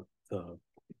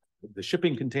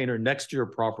shipping container next to your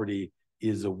property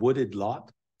is a wooded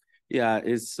lot. Yeah,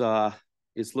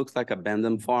 it looks like a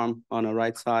abandoned farm on the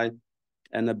right side,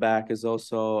 and the back is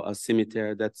also a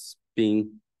cemetery that's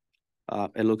being.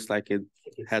 It looks like it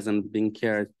hasn't been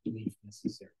cared.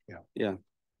 Necessary. Yeah.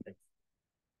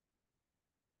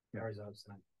 Cars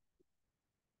outside.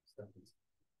 Stuff is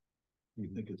you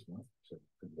think it's what?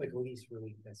 like least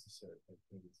really necessary. I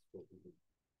think it's what we would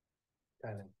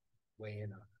kind of weigh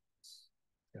in on.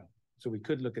 Yeah. So we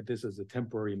could look at this as a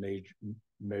temporary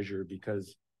measure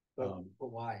because. But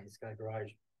why? He's got a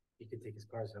garage. He could take his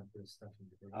cars out, put his stuff in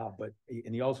the garage.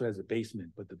 And he also has a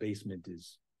basement, but the basement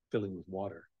is filling with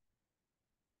water.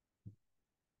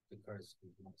 The cars can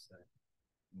be outside.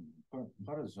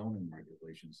 Part of zoning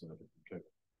regulations that protect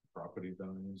property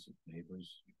values of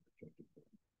neighbors. I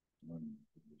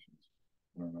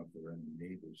don't know if there are any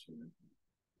neighbors here.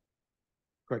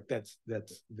 Correct.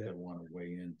 That want to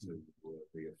weigh into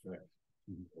the effect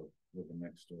of living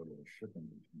next door to a shipping.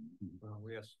 Well,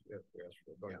 we asked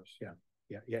for the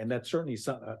Yeah, and that's certainly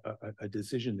a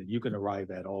decision that you can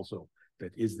arrive at also.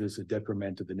 That is this a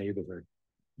detriment to the neighborhood,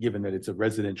 given that it's a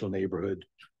residential neighborhood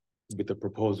with the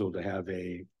proposal to have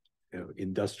a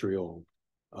industrial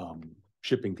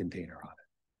shipping container on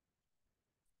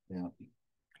it. Yeah,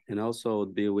 and also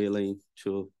would be willing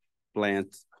to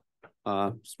plant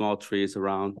small trees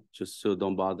around just so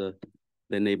don't bother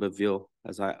the neighbor view,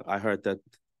 as I heard that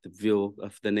the view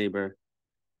of the neighbor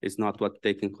is not what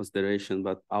take in consideration,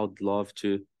 but I would love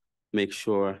to make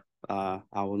sure I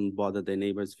wouldn't bother the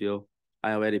neighbor's view.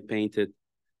 I already painted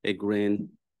a green,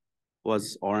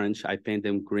 was orange. I painted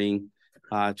them green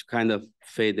to kind of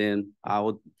fade in. I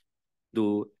would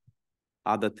do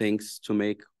other things to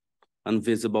make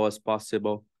invisible as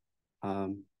possible.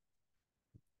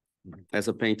 As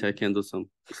a painter, I can do some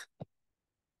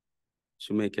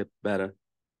to make it better.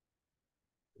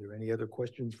 Are there any other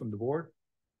questions from the board?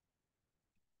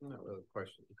 Not really a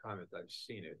question, a comment. I've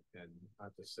seen it, and I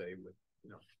have to say, with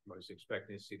I was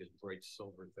expecting to see this bright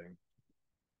silver thing,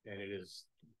 and it is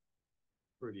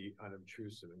pretty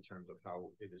unobtrusive in terms of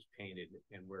how it is painted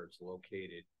and where it's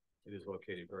located. It is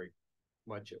located very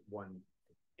much at one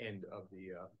end of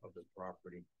the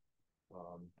property.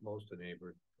 Most of the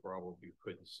neighbors probably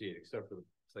couldn't see it, except for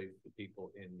the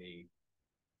people in the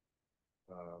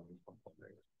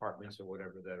apartments or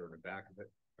whatever that are in the back of it,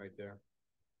 right there.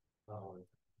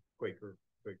 Quaker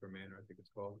Manor, I think it's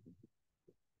called.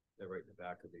 They're right in the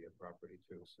back of the property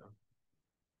too, so.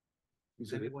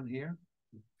 Is anyone here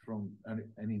from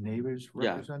any neighbors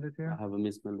Yeah. represented here? I have a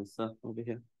Miss Melissa over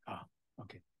here. Ah,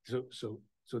 okay. So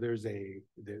there's a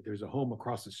home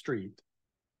across the street.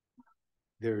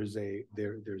 There's a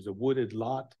wooded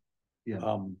lot.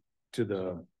 Yeah. To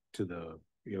the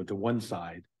to one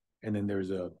side, and then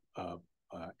there's a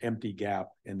empty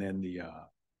gap, and then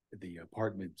the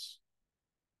apartments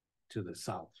to the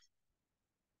south.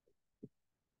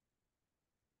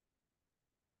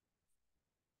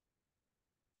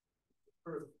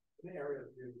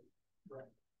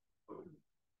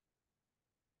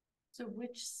 So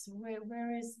where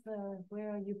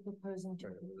are you proposing to?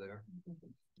 Right over there.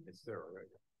 It's there already.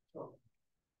 Oh.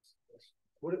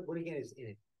 What again is in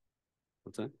it?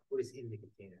 What's that? What is in the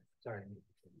container? Sorry.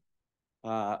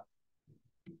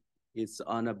 It's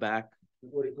on the back.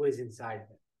 What is inside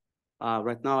of it?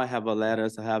 Right now I have a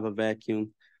letters, I have a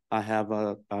vacuum, I have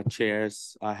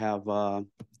chairs, I have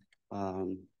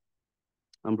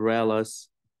umbrellas,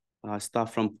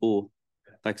 stuff from pool,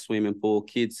 like swimming pool,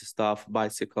 kids stuff,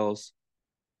 bicycles,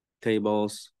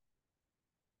 tables.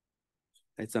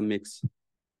 It's a mix.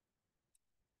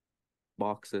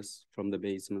 Boxes from the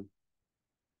basement.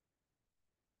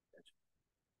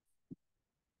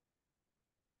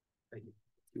 Thank you.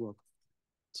 You're welcome.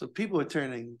 So people are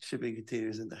turning shipping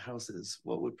containers into houses.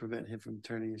 What would prevent him from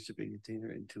turning a shipping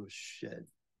container into a shed,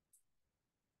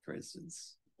 for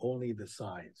instance? Only the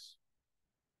size.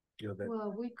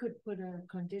 Well, we could put a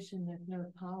condition that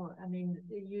no power. I mean,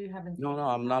 you haven't. No,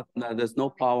 I'm not. No, there's no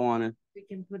power on it. We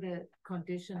can put a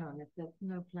condition on it that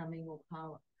no plumbing or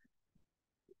power.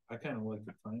 I kind of like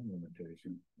the time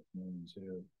limitation. No one's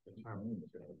here. The time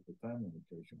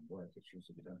limitation works. It's just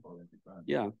a temporary time.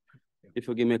 Yeah. If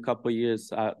you give me a couple of years,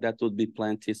 that would be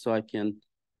plenty, so I can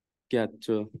get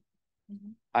to.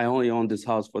 I only own this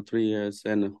house for 3 years,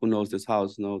 and who knows this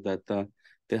house know that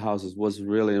the house was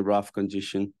really in rough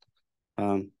condition.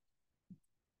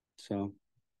 So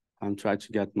I'm trying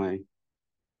to get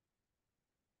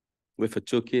with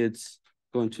 2 kids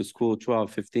going to school,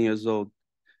 12, 15 years old.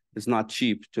 It's not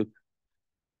cheap to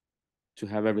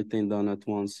have everything done at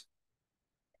once.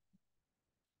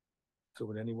 So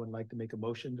would anyone like to make a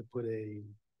motion to put a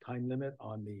time limit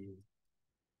on the?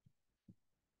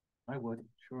 I would,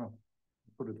 sure.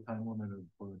 Put a time limit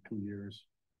for 2 years.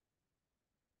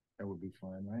 That would be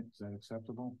fine, right? Is that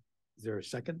acceptable? Is there a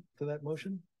second to that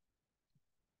motion?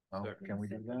 Oh, can we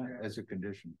do that as a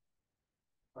condition?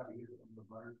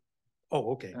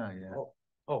 Oh, okay. Oh, yeah. Oh,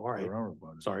 all right. There are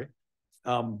abutters. Sorry.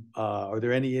 Are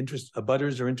there any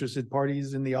abutters or interested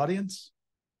parties in the audience?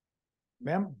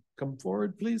 Ma'am, come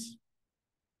forward, please.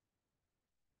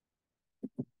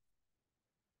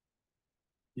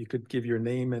 You could give your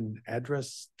name and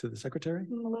address to the secretary.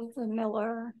 Melissa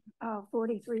Miller,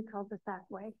 43 Cul-de-sac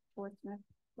Way, Portsmouth,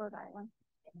 Rhode Island.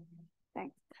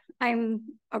 Thanks. I'm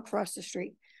across the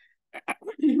street.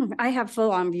 I have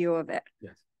full-on view of it.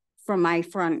 Yes. From my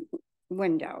front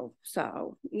window.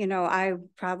 So,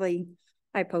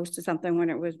 I posted something when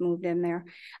it was moved in there.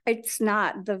 It's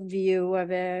not the view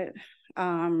of it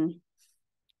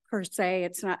per se.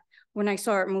 It's not, when I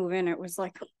saw it move in, it was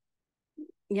like,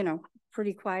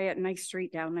 pretty quiet, nice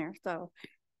street down there. So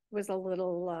it was a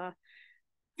little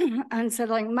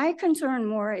unsettling. My concern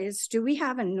more is, do we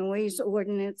have a noise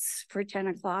ordinance for 10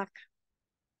 o'clock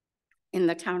in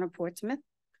the town of Portsmouth?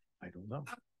 I don't know.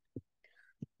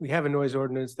 We have a noise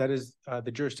ordinance that is the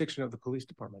jurisdiction of the police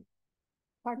department.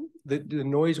 Pardon? The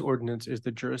noise ordinance is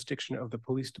the jurisdiction of the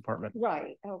police department.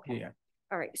 Right, okay. Yeah.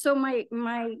 All right, so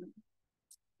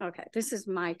okay, this is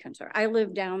my concern. I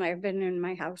live down, I've been in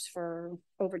my house for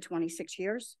over 26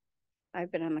 years.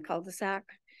 I've been on the cul-de-sac.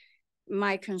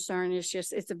 My concern is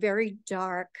just, it's a very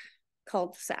dark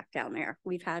cul-de-sac down there.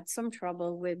 We've had some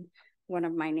trouble with one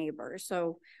of my neighbors.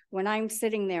 So when I'm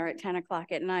sitting there at 10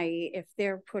 o'clock at night, if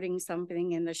they're putting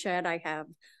something in the shed, I have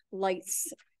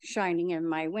lights shining in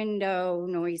my window,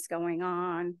 noise going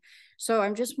on. So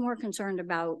I'm just more concerned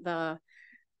about the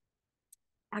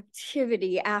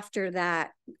activity after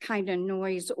that kind of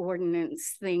noise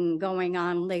ordinance thing going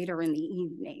on later in the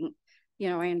evening.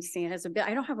 I understand it has a bit,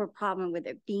 I don't have a problem with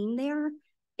it being there.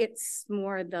 It's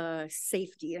more the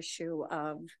safety issue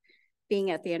of being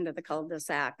at the end of the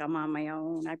cul-de-sac. I'm on my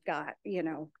own. I've got,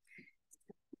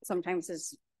 sometimes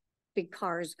there's big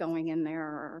cars going in there,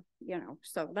 or,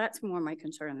 so that's more my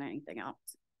concern than anything else.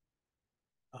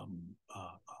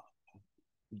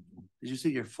 Did you say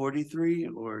you're 43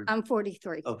 or? I'm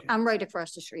 43. Okay. I'm right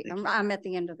across the street. I'm at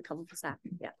the end of the cul-de-sac.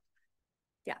 Yeah.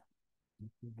 Yeah.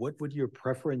 What would your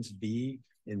preference be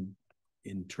in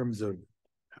terms of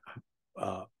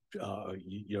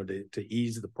you know, to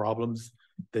ease the problems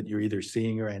that you're either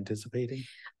seeing or anticipating?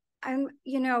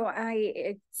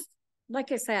 It's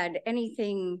like I said,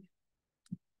 anything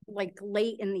like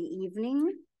late in the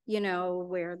evening,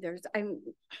 where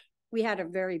we had a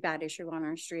very bad issue on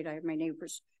our street. I had my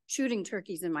neighbors shooting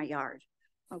turkeys in my yard.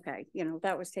 Okay,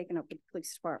 that was taken up with the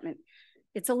police department.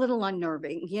 It's a little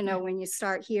unnerving, when you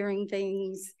start hearing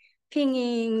things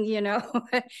pinging, in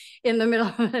the middle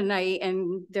of the night,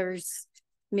 and there's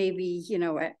maybe,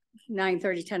 at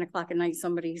 9:30, 10 o'clock at night,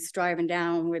 somebody's driving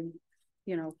down with,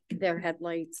 their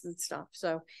headlights and stuff.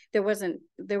 So there was a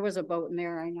boat in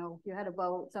there. I know you had a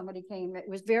boat, somebody came, it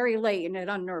was very late and it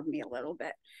unnerved me a little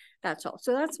bit. That's all.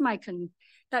 So that's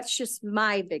that's just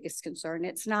my biggest concern.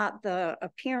 It's not the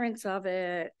appearance of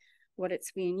it, what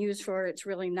it's being used for. It's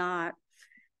really not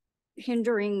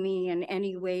hindering me in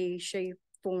any way, shape,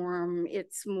 form.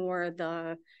 It's more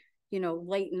the,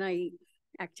 late night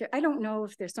activity. I don't know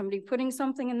if there's somebody putting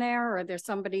something in there, or there's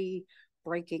somebody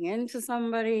breaking into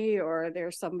somebody, or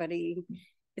there's somebody.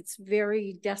 It's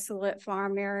very desolate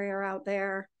farm area out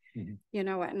there,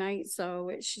 at night. So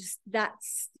it's just,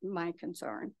 that's my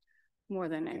concern more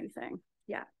than anything.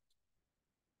 Yeah.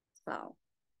 So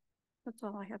that's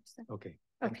all I have to say. Okay.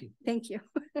 Okay. Thank you.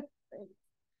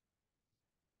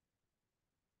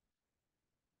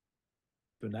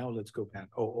 So now let's go back.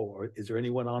 Is there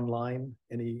anyone online?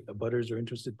 Any abutters or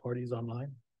interested parties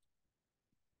online?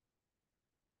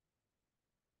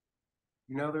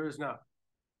 No, there is not.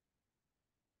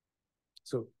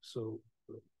 So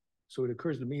it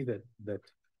occurs to me that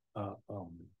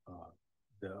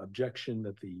the objection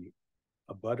that the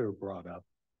abutter brought up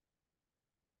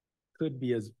could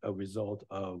be as a result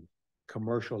of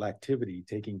commercial activity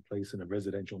taking place in a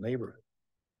residential neighborhood.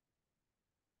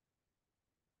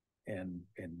 And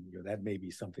that may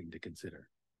be something to consider.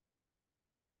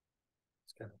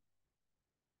 It's kind of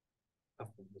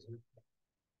tough, isn't it?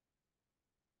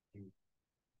 You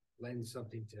lend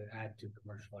something to add to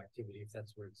commercial activity if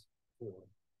that's what it's for.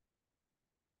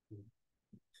 You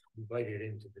invite it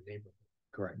into the neighborhood.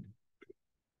 Correct.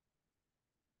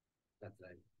 Not that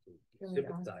I Can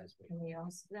sympathize with. Can we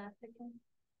ask that again?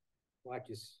 Well,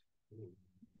 it's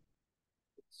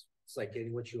like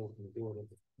what you open the door with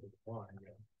the barn,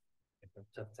 a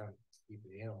tough time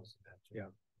keeping the animals in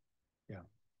that. Yeah.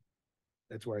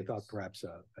 That's where I thought perhaps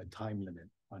a time limit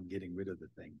on getting rid of the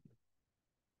thing.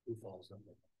 Who falls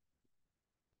under?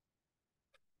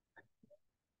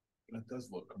 That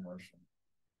does look commercial.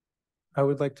 I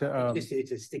would like to, It's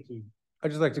a sticky. I'd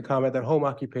just like to comment that home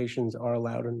occupations are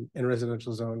allowed in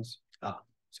residential zones.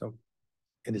 So.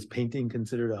 And is painting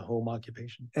considered a home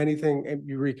occupation? Anything, and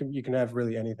you can have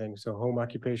really anything. So home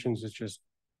occupations is just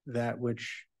that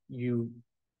which you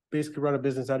basically run a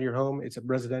business out of your home. It's a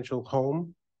residential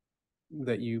home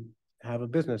that you have a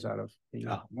business out of, that you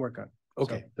work on.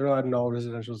 Okay. So they're allowed in all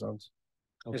residential zones.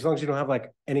 Okay. As long as you don't have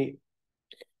like any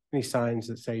signs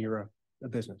that say you're a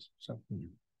business. So.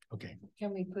 Okay.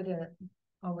 Can we put a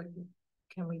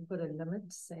limit,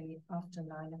 say after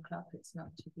 9 o'clock, it's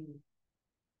not to be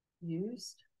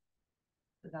used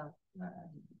without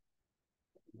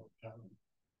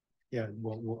Yeah,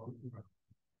 well,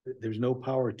 there's no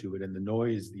power to it, and the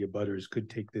noise, the abutters could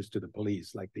take this to the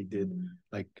police like they did,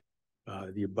 like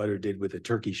the abutter did with the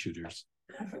turkey shooters.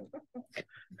 The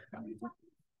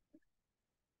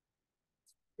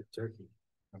turkey.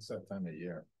 That's that time of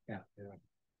year. Yeah.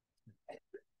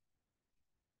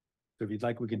 So if you'd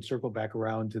like, we can circle back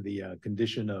around to the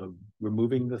condition of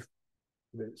removing the.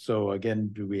 So again,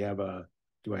 do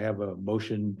I have a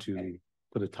motion to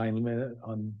put a time limit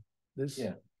on this?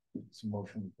 Yeah, it's a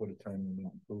motion to put a time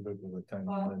limit, approve it with a time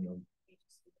limit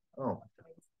of.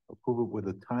 Approve it with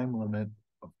a time limit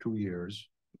of 2 years.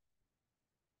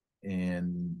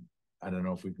 And I don't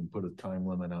know if we can put a time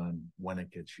limit on when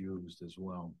it gets used as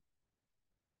well.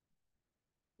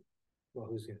 Well,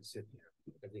 who's gonna sit there?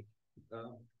 I think.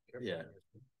 Yeah.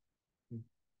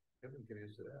 Kevin can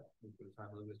answer that. We put a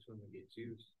time limit when it gets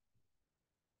used.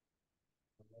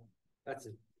 That's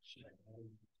it.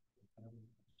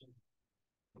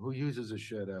 Who uses a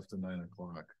shed after 9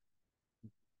 o'clock?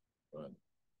 But.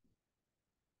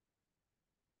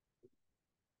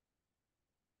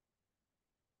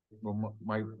 Well,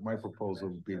 my proposal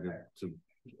would be to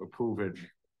approve it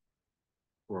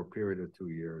for a period of 2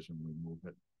 years and remove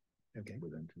it. Okay.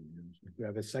 Within 2 years. Do you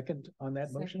have a second on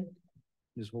that motion?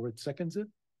 Ms. Horowitz seconds it?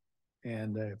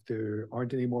 And if there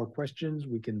aren't any more questions,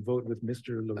 we can vote with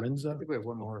Mr. Lorenzo. I think we have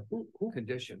one more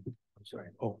condition. I'm sorry.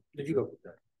 Oh, Did you go?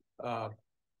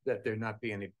 That there not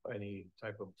be any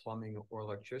type of plumbing or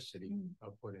electricity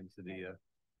put into the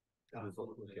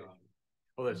location.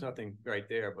 Well, there's nothing right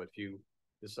there, but if you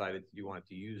decided you wanted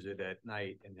to use it at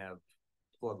night and have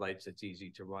floodlights, it's easy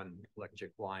to run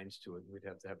electric lines to it. We'd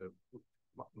have to have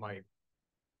my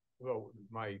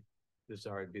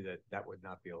desire would be that would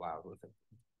not be allowed with it.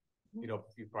 You know,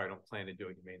 you probably don't plan to do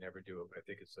it. You may never do it, but I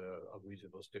think it's a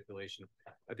reasonable stipulation.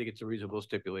 I think it's a reasonable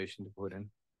stipulation to put in.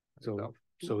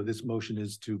 So this motion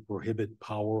is to prohibit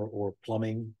power or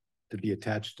plumbing to be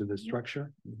attached to the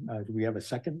structure. Do we have a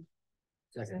second?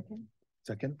 Second?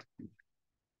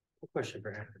 Question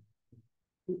for Aaron.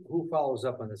 Who follows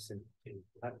up on this in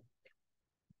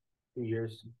 2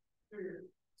 years?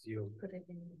 You're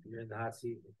in the hot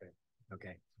seat?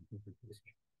 Okay.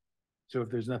 So if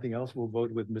there's nothing else, we'll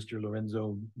vote with Mr.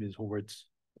 Lorenzo, Ms. Horwitz,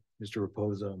 Mr.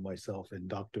 Raposa, myself, and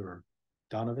Dr.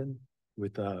 Donovan,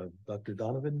 with Dr.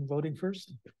 Donovan voting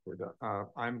first.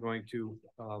 I'm going to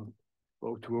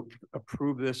vote to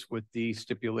approve this with the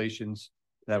stipulations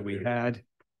that we had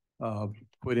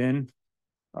put in.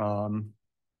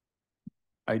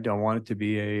 I don't want it to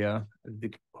be I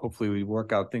think hopefully we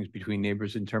work out things between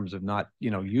neighbors in terms of not,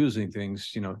 using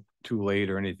things, too late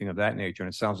or anything of that nature.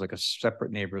 And it sounds like a separate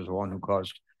neighbor is the one who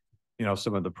caused,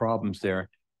 some of the problems there.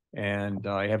 And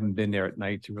I haven't been there at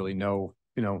night to really know,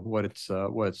 what it's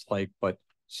like. But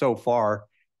so far,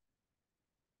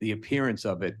 the appearance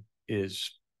of it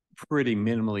is pretty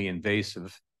minimally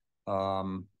invasive.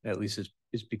 At least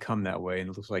it's become that way.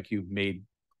 And it looks like you've made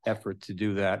effort to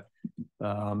do that.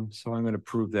 So I'm going to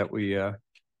prove that we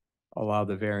allow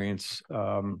the variance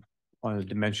on the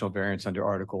dimensional variance under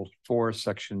Article 4,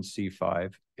 Section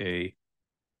C5, B.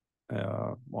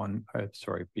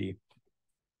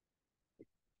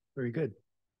 Very good.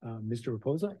 Mr.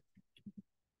 Raposa?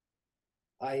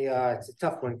 It's a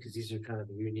tough one because these are kind of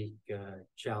a unique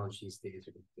challenge these days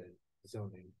with the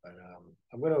zoning, but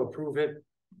I'm going to approve it.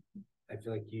 I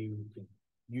feel like you can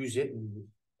use it and,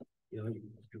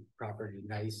 your property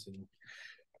nice and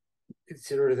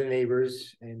consider the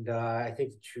neighbors. And I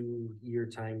think the 2-year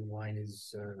timeline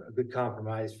is a good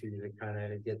compromise for you to kind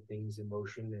of get things in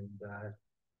motion. And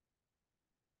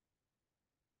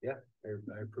yeah,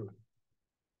 I approve.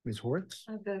 Ms. Horwitz?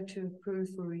 I vote to approve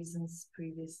for reasons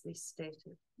previously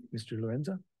stated. Mr.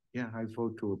 Lorenzo? Yeah, I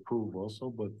vote to approve also,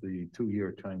 but the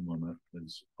 2-year time limit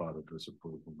is part of this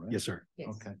approval, right? Yes, sir. Yes.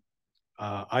 Okay.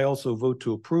 I also vote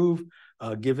to approve,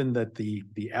 given that the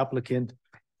applicant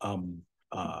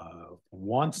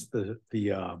wants the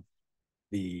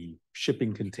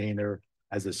shipping container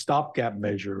as a stopgap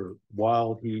measure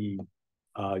while he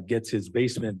gets his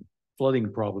basement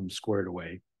flooding problem squared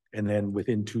away. And then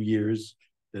within 2 years,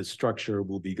 the structure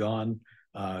will be gone.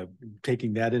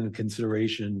 Taking that into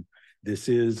consideration, this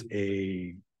is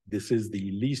the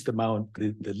least amount,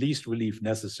 the least relief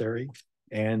necessary.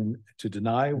 And to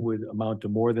deny would amount to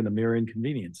more than a mere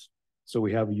inconvenience. So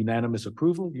we have unanimous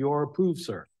approval. You're approved,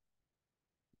 sir.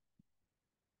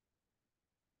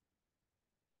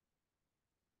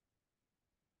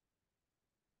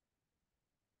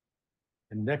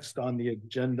 And next on the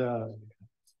agenda,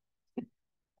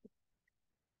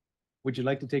 would you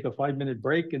like to take a 5-minute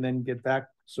break and then get back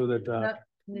so that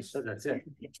So that's it.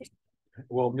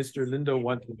 well, Mr. Lindo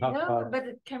wants to talk No, about. but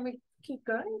can we keep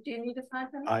going? Do you need a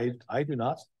 5 minutes? I do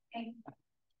not. Okay.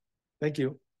 Thank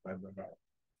you.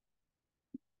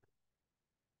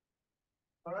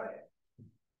 All right.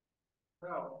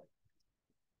 So.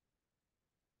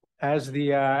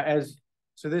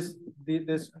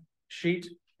 This sheet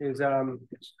is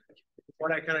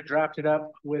what I kind of drafted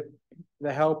up with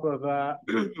the help of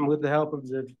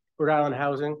the Rhode Island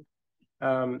Housing.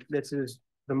 This is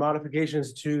the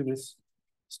modifications to this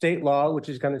state law, which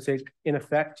is going to take in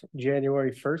effect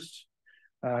January 1st,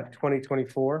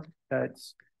 2024.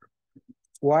 That's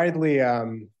widely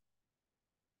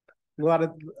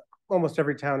almost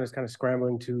every town is kind of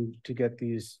scrambling to get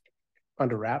these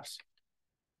under wraps.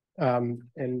 And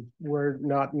we're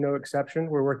no exception.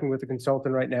 We're working with a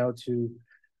consultant right now to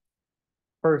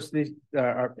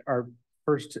our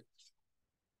first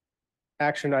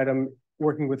action item,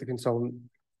 working with the consultant,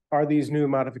 are these new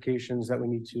modifications that we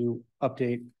need to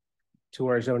update to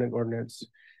our zoning ordinance.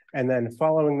 And then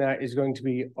following that is going to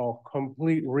be a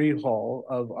complete rehaul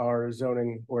of our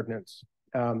zoning ordinance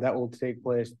that will take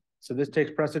place. So this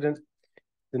takes precedent.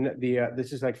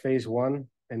 This is like phase 1,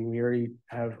 and we already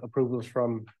have approvals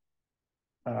from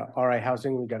RI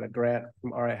Housing. We got a grant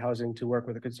from RI Housing to work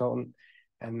with a consultant.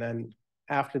 And then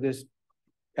after this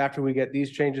after we get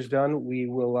these changes done, we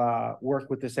will work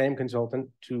with the same consultant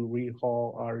to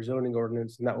rehaul our zoning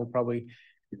ordinance, and that will probably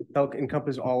help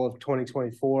encompass all of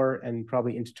 2024 and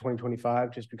probably into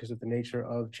 2025, just because of the nature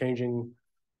of changing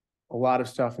a lot of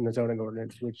stuff in the zoning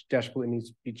ordinance, which desperately needs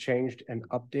to be changed and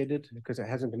updated because it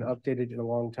hasn't been updated in a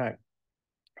long time.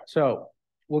 So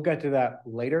we'll get to that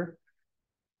later.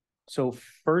 So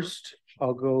first,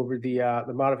 I'll go over the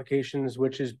modifications,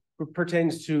 which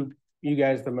pertains to you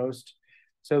guys the most.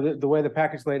 So the way the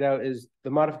package laid out is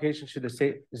the modifications to the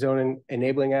State Zoning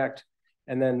Enabling Act,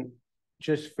 and then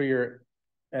just for your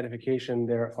edification,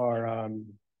 there are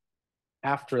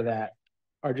after that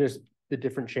are just the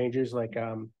different changes. Like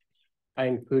I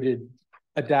included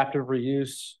adaptive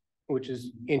reuse, which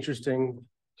is interesting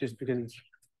just because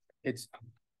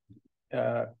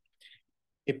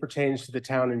it pertains to the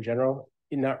town in general,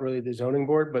 not really the zoning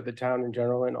board, but the town in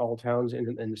general and all towns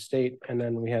in the state. And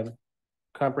then we have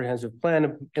comprehensive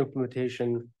plan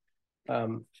implementation, but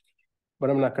I'm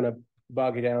not going to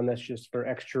bog you down. That's just for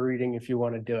extra reading if you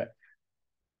want to do it.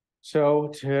 So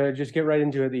to just get right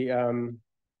into it,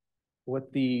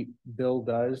 what the bill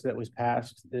does that was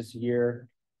passed this year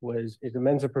was it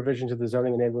amends the provisions of the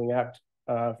Zoning Enabling Act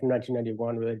from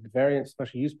 1991 related to variance,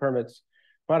 special use permits,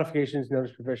 modifications,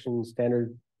 notice provisions,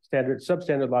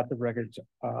 substandard lots of records,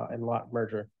 and lot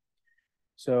merger.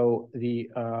 So the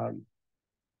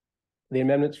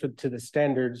amendments to the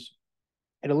standards,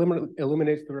 it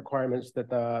eliminates the requirements that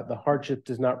the hardship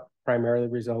does not primarily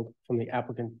result from the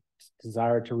applicant's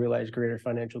desire to realize greater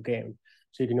financial gain.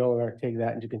 So you can no longer take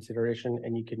that into consideration,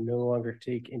 and you can no longer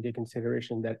take into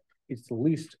consideration that it's the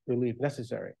least relief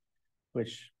necessary,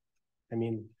 which, I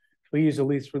mean, we use the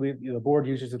least relief, the board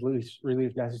uses the least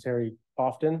relief necessary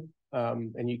often,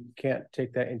 and you can't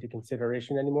take that into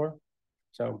consideration anymore.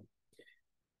 So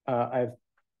I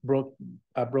broke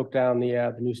down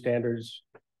the new standards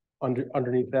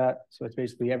underneath that. So it's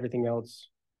basically everything else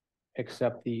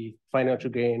except the financial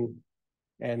gain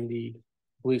and the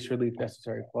least relief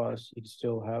necessary clause. You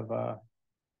still have,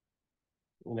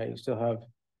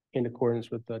 in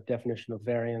accordance with the definition of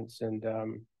variance, and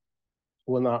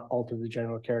will not alter the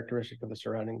general characteristic of the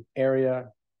surrounding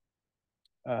area,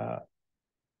 and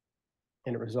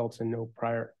it results in no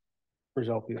prior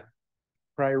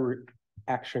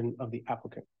action of the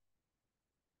applicant.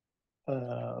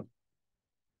 And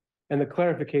the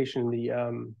clarification, the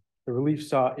relief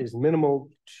sought is minimal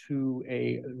to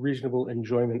a reasonable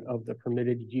enjoyment of the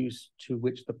permitted use to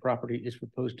which the property is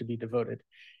proposed to be devoted.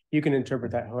 You can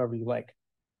interpret that however you like.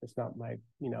 It's not my,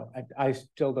 I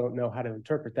still don't know how to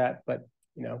interpret that, but,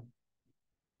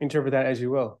 interpret that as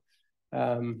you will.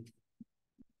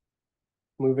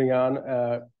 Moving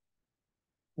on,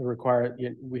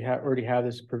 we already have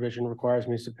this provision requires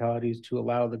municipalities to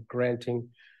allow the granting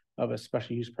of a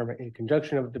special use permit in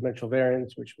conjunction of a dimensional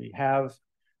variance, which we have.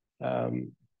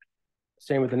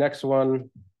 Same with the next one.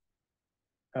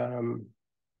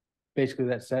 Basically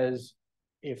that says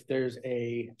if there's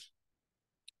a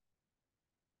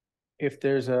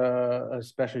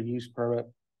special use permit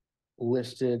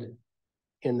listed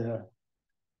in the,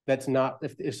 that's not,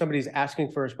 if somebody's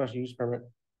asking for a special use permit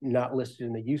not listed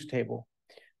in the use table,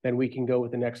 then we can go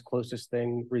with the next closest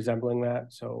thing resembling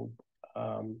that. So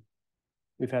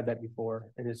we've had that before,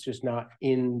 and it's just not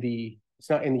in the, it's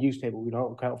not in the use table. We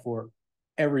don't account for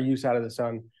every use out of the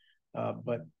sun,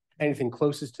 but anything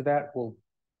closest to that, we'll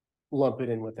lump it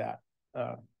in with that,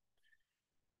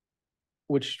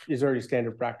 which is already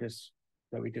standard practice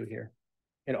that we do here.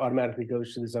 It automatically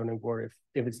goes to the zoning board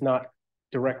if it's not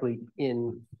directly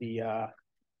in the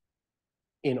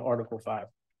in Article 5.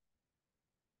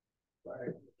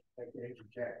 Right. That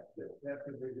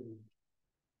provision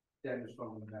stems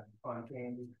from that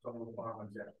Fontaine solar farm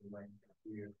that we went a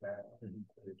few years back.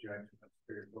 The judge of the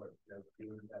Superior Court that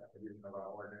provision of our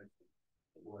ordinance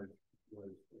was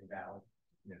invalid.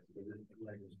 Yes. So this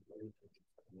legislation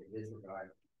in this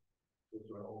regard was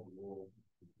sort of overruled.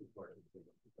 It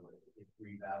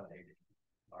revalidated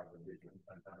our provision.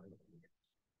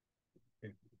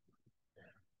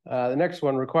 The next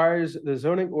one requires the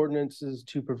zoning ordinances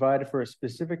to provide for a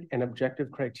specific and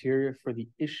objective criteria for the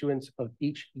issuance of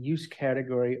each use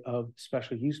category of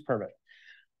special use permit.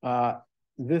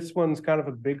 This one's kind of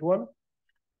a big one.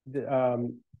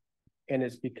 And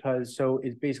it's because, so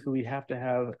it's basically, we have to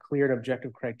have clear and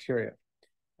objective criteria.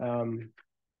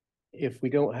 If we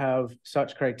don't have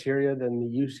such criteria, then the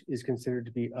use is considered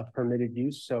to be a permitted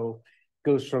use. So it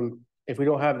goes from, if we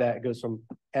don't have that, it goes from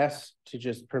S to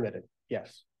just permitted,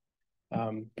 yes.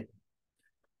 And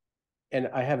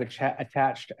I have a chat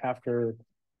attached after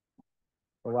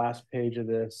the last page of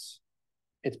this.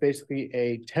 It's basically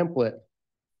a template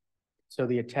So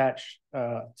the attached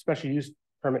special use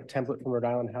permit template from Rhode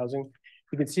Island Housing,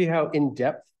 you can see how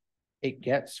in-depth it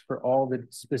gets for all the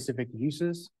specific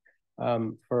uses.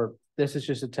 This is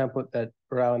just a template that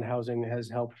Rhode Island Housing has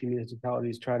helped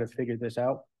municipalities try to figure this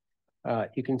out.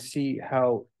 You can see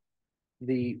how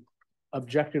the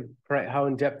how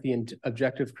in-depth the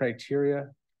objective criteria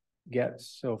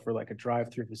gets. So for like a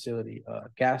drive-through facility, a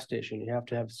gas station, you have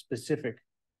to have specific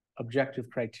objective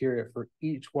criteria for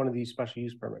each one of these special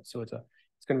use permits. So it's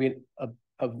going to be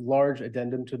a large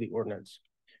addendum to the ordinance.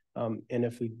 And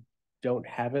if we don't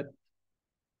have it,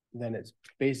 then it's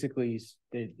basically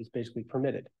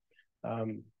permitted.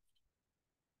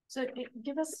 So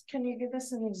can you give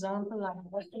us an example? Like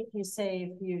what if you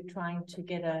say if you're trying to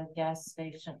get a gas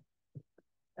station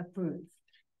approved?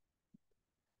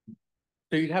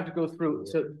 So you'd have to go through,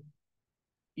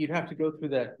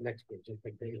 that next page.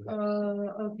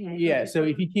 Okay. Yeah, so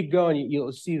if you keep going,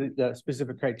 you'll see the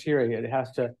specific criteria. It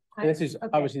has to, and this is,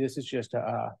 obviously this is just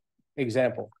a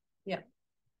example. Yeah.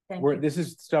 This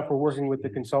is stuff we're working with the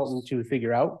consultant to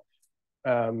figure out,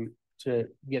 to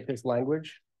get this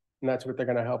language. And that's what they're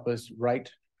gonna help us write,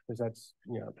 because that's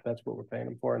what we're paying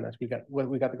them for, and that's what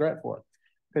we got the grant for.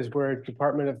 Because we're a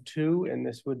department of 2, and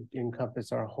this would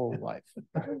encompass our whole life.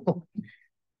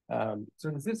 So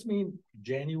does this mean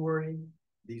January,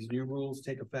 these new rules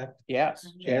take effect? Yes,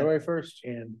 January 1st.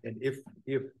 And if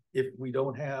we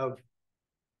don't have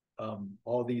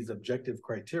all these objective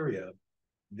criteria,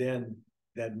 then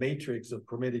that matrix of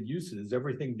permitted uses,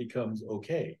 everything becomes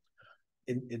okay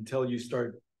until you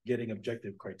start getting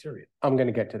objective criteria. I'm going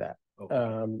to get to that.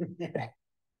 Okay.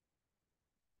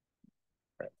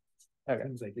 Okay.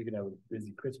 Seems like you're gonna have a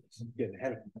busy Christmas. Getting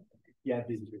ahead of it. Yeah,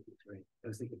 busy Christmas, right? I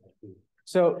was thinking that too.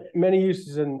 So many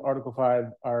uses in Article 5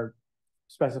 are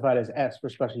specified as S for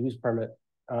special use permit.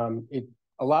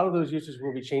 A lot of those uses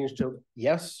will be changed to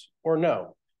yes or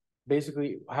no.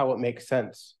 Basically, how it makes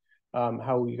sense.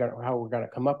 How we're gonna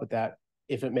come up with that.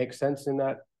 If it makes sense in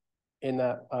that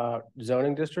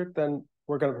zoning district, then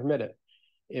we're gonna permit it.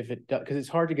 If it does, because it's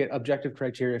hard to get objective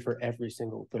criteria for every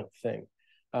single little thing.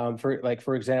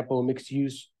 For example,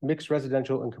 mixed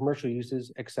residential and commercial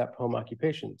uses except home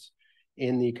occupations.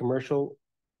 In the commercial,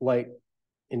 light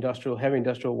industrial, heavy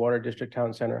industrial water district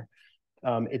town center,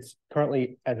 it's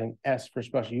currently as an S for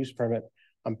special use permit.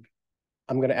 I'm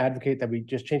going to advocate that we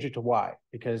just change it to Y,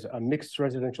 because mixed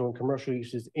residential and commercial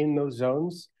uses in those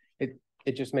zones, it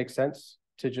just makes sense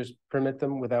to just permit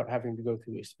them without having to go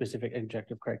through a specific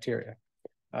objective criteria.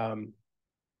 And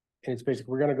it's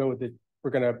basically, we're going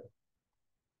to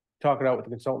talk it out with the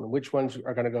consultant, which ones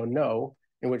are going to go no,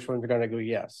 and which ones are going to go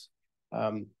yes.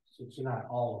 So it's not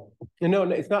all. No,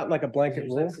 it's not like a blanket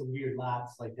rule. There's some weird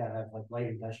lots like that have like light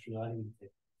industrial underneath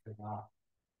it.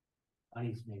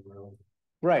 Honey's neighborhood.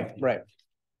 Right.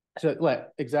 So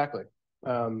exactly.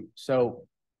 So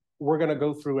we're going to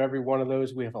go through every one of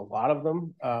those. We have a lot of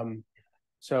them.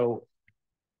 So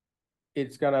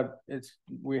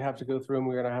we have to go through them.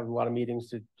 We're going to have a lot of meetings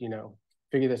to,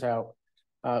 figure this out.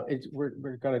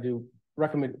 We're going to do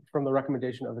from the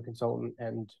recommendation of the consultant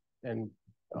and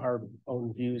our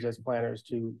own views as planners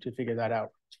to figure that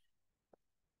out.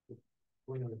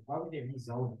 Why would they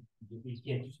rezone? You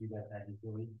can't just do that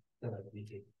easily.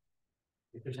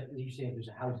 If you say there's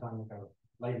a house on like a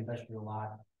light industrial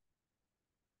lot,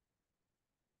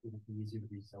 would it be easier to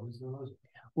rezone some of those?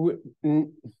 You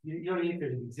know what I mean? If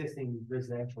there's an existing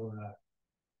residential.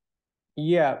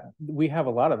 Yeah, we have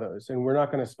a lot of those, and we're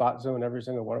not going to spot zone every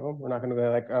single one of them. We're not going to be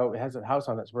like, oh, it has a house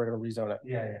on it, so we're going to rezone it.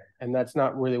 Yeah. And that's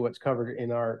not really what's covered in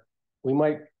our. We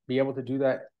might be able to do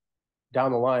that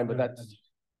down the line, but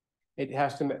it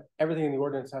has to. Everything in the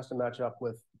ordinance has to match up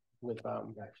with.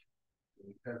 Becomes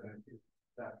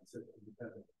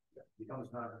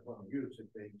non-conforming use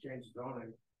if they change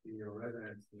zoning to your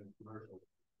residence to commercial.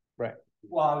 Right.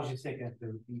 Well, I was just thinking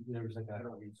there was like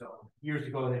years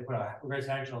ago they put a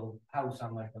residential house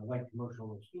on like a light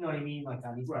commercial, you know what I mean? Like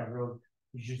on East Side Road,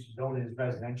 you just zone it as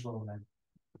residential and then.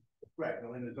 Right,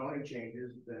 and when the zoning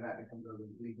changes, then that becomes a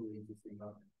legally existing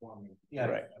non-conforming. Yeah.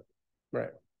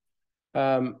 Right.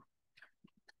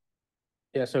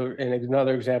 Yeah, so in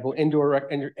another example, indoor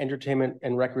entertainment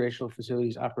and recreational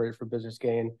facilities operated for business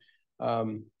gain.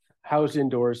 Housed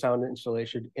indoors, sound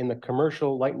installation in the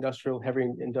commercial, light industrial, heavy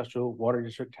industrial, water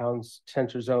district towns,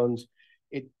 center zones.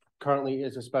 It currently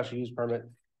is a special use permit.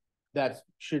 That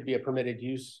should be a permitted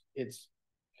use. It's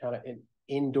kind of an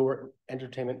indoor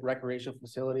entertainment recreational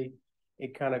facility.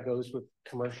 It kind of goes with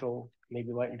commercial,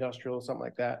 maybe light industrial, something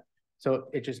like that. So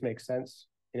it just makes sense.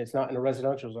 And it's not in a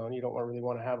residential zone. You don't really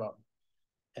want to have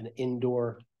an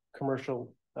indoor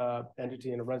commercial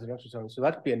entity in a residential zone. So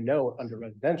that'd be a no under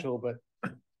residential, but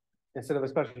instead of a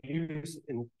special use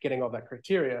and getting all that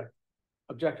criteria,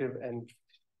 objective, and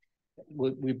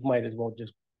we might as well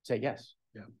just say yes.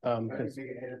 Yeah. Because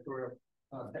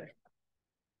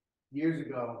years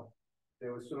ago,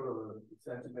 there was sort of a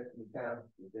sentiment in the town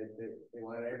that they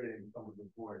wanted everything to come with the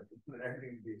board, they wanted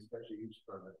everything to be a special use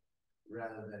permit,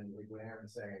 rather than like what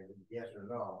Aaron's saying, yes or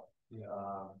no,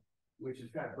 which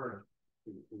is kind of burden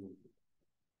to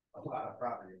a lot of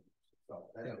property. So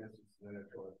I think this is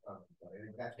I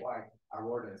think that's why our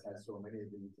ordinance has so many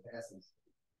of these S's.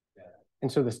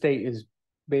 And so the state is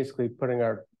basically putting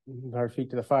our feet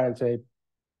to the fire and say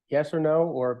yes or no,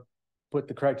 or put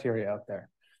the criteria out there.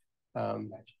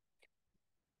 And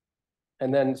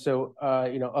then so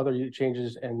other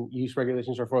changes and use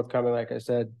regulations are forthcoming. Like I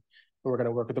said, we're going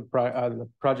to work with the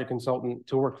project consultant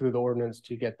to work through the ordinance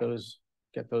to get those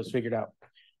figured out.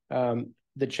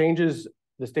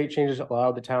 The state changes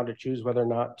allow the town to choose whether or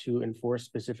not to enforce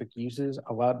specific uses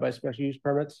allowed by special use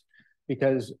permits,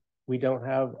 because we don't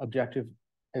have objective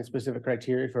and specific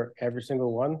criteria for every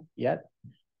single one yet.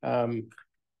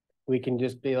 We can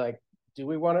just be like, do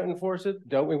we want to enforce it?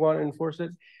 Don't we want to enforce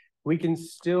it? We can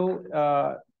still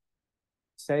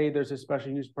say there's a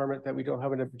special use permit that we don't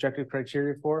have an objective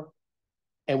criteria for,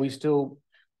 and we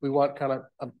want kind of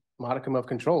a modicum of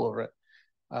control over it.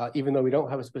 Even though we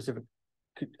don't have a specific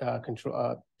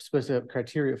specific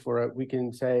criteria for it, we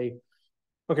can say,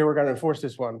 okay, we're going to enforce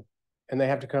this one, and they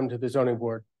have to come to the zoning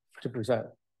board to present.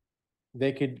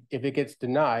 They could, if it gets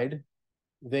denied,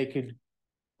 they could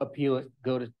appeal it,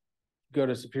 go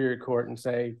to Superior Court and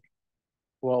say,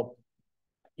 well,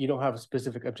 you don't have a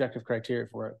specific objective criteria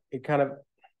for it. It kind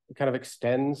of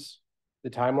extends the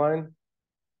timeline,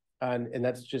 and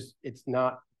that's just, it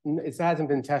hasn't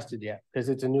been tested yet because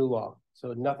it's a new law.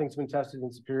 So nothing's been tested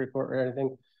in Superior Court or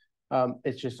anything.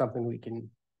 It's just something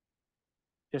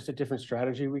just a different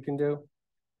strategy we can do.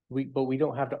 But we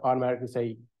don't have to automatically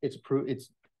say it's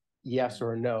yes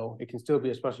or no. It can still be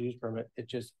a special use permit. It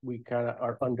just, we kind of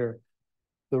are under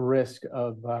the risk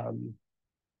of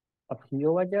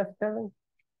appeal, I guess, Kevin.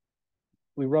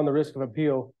 We run the risk of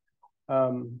appeal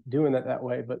doing that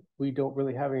way, but we don't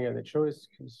really have any other choice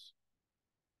because.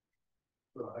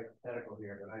 Well, hypothetical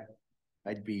here, but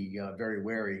I'd be very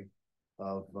wary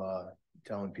of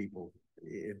telling people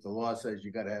if the law says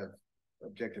you got to have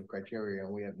objective criteria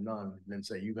and we have none, and then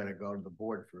say you got to go to the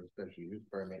board for a special use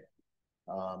permit,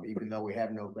 even though we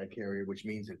have no criteria, which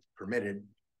means it's permitted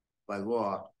by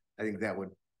law. I think that would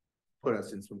put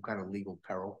us in some kind of legal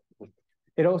peril.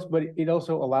 It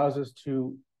also allows us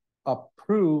to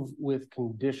approve with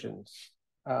conditions.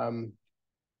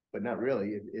 But not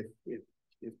really.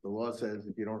 If the law says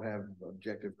if you don't have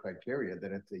objective criteria,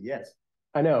 then it's a yes.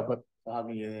 I know, but I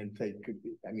mean, and say could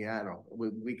be. I mean, I don't know.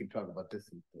 We can talk about this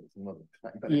some other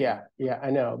time. But yeah,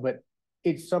 I know, but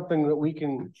it's something that we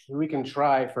can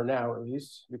try for now at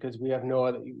least, because we have no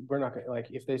other. We're not gonna,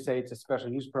 like, if they say it's a special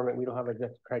use permit, we don't have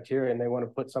objective criteria, and they want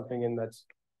to put something in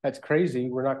that's crazy.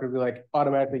 We're not going to be like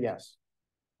automatically yes,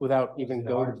 without even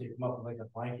going to come up with like a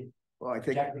blanket. Well, I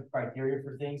think objective criteria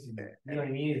for things. You know what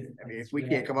I mean? I mean, if we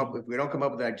can't come up with, if we don't come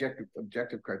up with that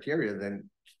objective criteria, then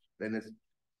it's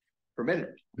permitted.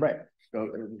 Right. So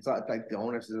it's not like the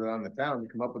onus is on the town to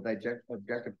come up with that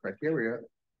objective criteria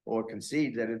or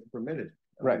concede that it's permitted.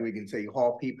 Right. We can say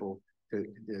haul people to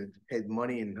pay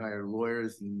money and hire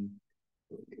lawyers and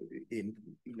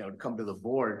to come to the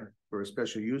board for a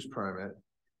special use permit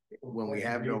when we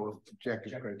have no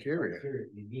objective criteria.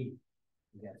 You need.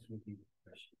 Yes, we need.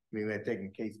 I mean, we're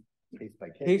taking case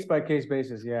by case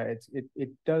basis. Yeah, it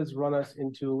does run us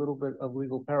into a little bit of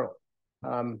legal peril.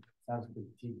 Sounds good.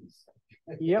 Jesus.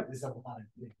 Yep. There's a lot of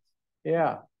things.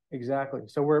 Yeah, exactly.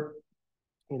 So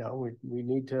we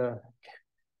need to.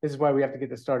 This is why we have to get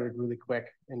this started really quick,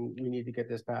 and we need to get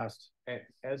this passed. And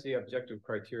as the objective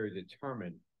criteria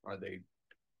determined, are they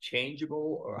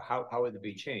changeable, or how would it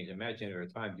be changed? Imagine there are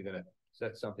times you're going to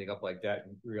set something up like that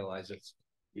and realize it's.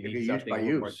 You need something a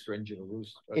little more stringent or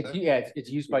loose. It's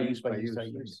use by use by use by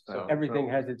use. So everything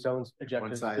has its own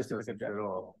objective, specific objective.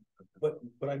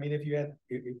 But I mean,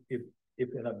 if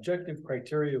an objective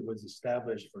criteria was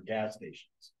established for gas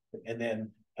stations, and then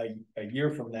a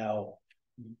year from now,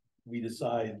 we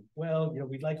decide, well,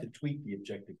 we'd like to tweak the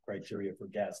objective criteria for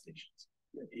gas stations.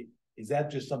 Is that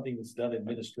just something that's done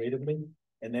administratively?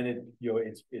 And then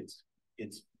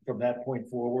it's from that point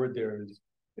forward, there's.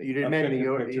 You'd amend the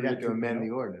ordinance. You'd have to amend the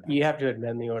ordinance. You have to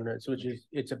amend the ordinance, which is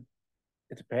it's a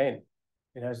pain.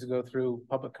 It has to go through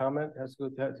public comment. It has to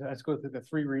go through the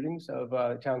 3 readings of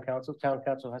town council. Town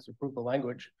council has to approve the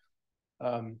language,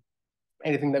 and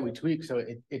anything that we tweak. So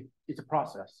it's a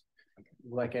process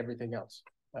like everything else.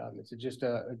 It's just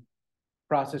a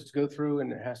process to go through,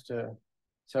 and it has to,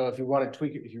 so if you want to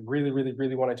tweak it, if you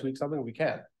really want to tweak something, we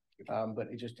can, but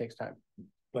it just takes time.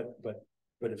 But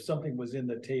if something was in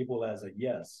the table as a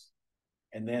yes,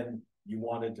 and then you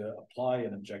wanted to apply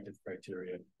an objective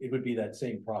criteria, it would be that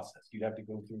same process. You'd have to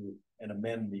go through and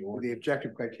amend the order. The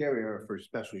objective criteria are for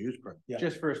special use permit. Yeah.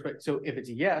 Just for so if it's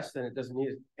a yes, then it doesn't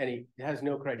need any, it has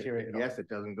no criteria at all. Yes, it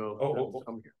doesn't go.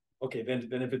 Oh. Okay,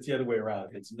 then if it's the other way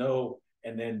around, if it's no,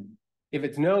 and then. If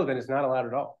it's no, then it's not allowed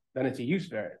at all. Then it's a use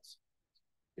variance.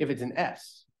 If it's an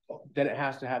S, then it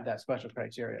has to have that special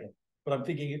criteria. But I'm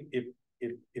thinking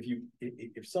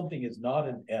if something is not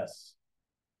an S,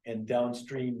 and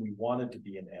downstream we want it to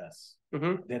be an S,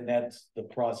 then that's the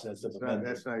process of amendment.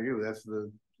 That's not you, that's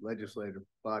the legislative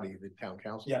body, the town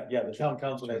council. Yeah, the town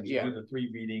council has to do the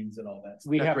 3 readings and all that.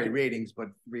 We have 3 readings, but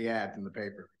 3 ads in the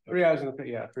paper. 3 ads in the,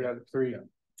 yeah, 3 ads, 3.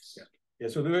 Yeah,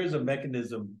 so there is a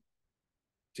mechanism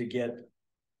to get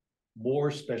more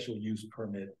special use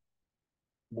permit,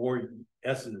 more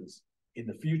S's in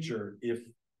the future if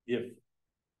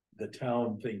the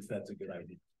town thinks that's a good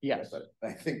idea. Yes. But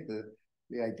I think the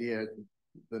idea,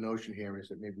 the notion here is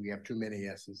that maybe we have too many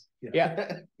S's.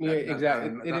 Yeah,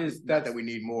 exactly. It is that we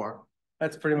need more.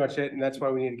 That's pretty much it, and that's why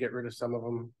we need to get rid of some of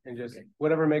them and just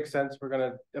whatever makes sense, we're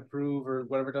gonna approve, or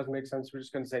whatever doesn't make sense, we're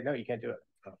just gonna say, no, you can't do it.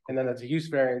 And then that's a use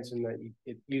variance, and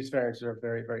use variances are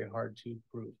very, very hard to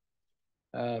prove.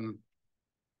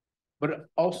 But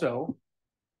also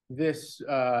this,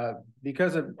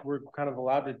 because we're kind of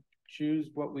allowed to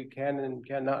choose what we can and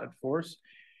cannot enforce,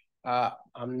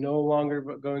 I'm no longer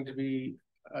going to be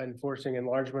enforcing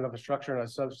enlargement of a structure on a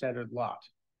substandard lot,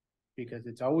 because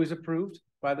it's always approved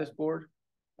by this board.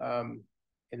 And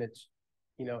it's,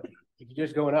 you know, if you're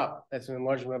just going up, that's an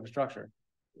enlargement of a structure.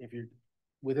 If you're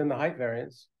within the height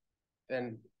variance,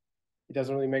 then it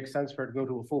doesn't really make sense for it to go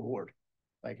to a full board.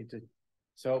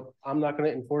 So I'm not going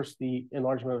to enforce the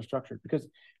enlargement of a structure, because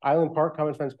Island Park,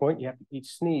 Common Fence Point, you have to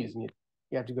each sneeze and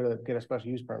you have to go to get a special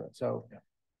use permit. So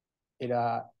it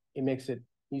makes it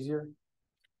easier,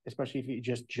 especially if you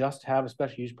just have a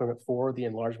special use permit for the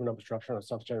enlargement of a structure on a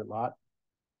substandard lot.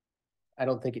 I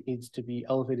don't think it needs to be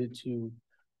elevated to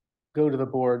go to the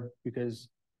board, because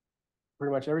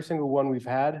pretty much every single one we've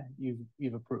had,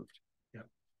 you've approved. Yeah.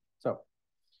 So,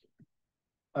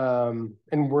 and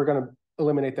we're going to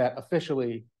eliminate that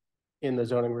officially in the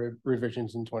zoning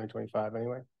revisions in 2025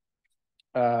 anyway.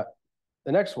 The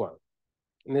next one,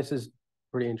 and this is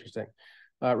pretty interesting,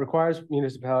 requires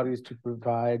municipalities to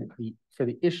provide for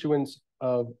the issuance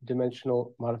of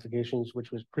dimensional modifications,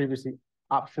 which was previously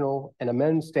optional, and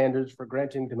amend standards for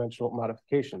granting dimensional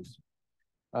modifications.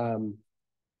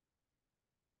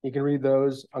 You can read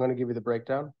those. I'm going to give you the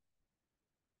breakdown.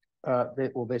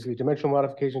 Basically, dimensional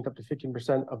modifications up to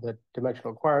 15% of the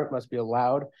dimensional requirement must be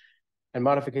allowed, and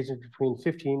modifications between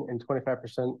 15 and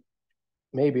 25%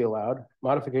 may be allowed.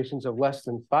 Modifications of less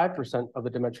than 5% of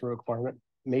the dimensional requirement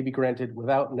may be granted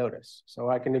without notice. So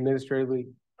I can administratively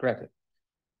grant it.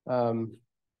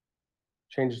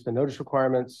 Changes the notice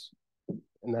requirements,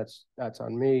 and that's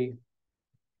on me.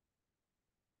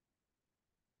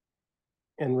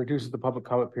 And reduces the public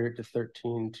comment period to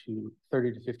 30 to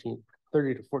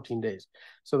 14 days.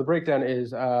 So the breakdown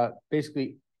is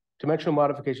basically dimensional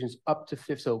modifications up to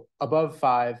 5, so above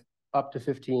 5, up to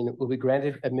 15 will be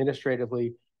granted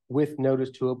administratively with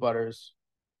notice to abutters.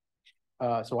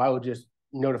 So I will just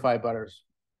notify abutters.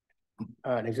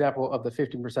 An example of the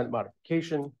 15%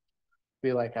 modification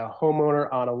be like a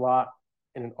homeowner on a lot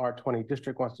in an R20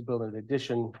 district wants to build an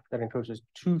addition that encroaches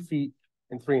 2 feet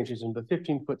and 3 inches into the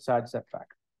 15-foot side setback.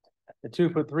 The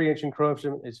 2-foot 3-inch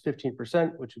encroachment is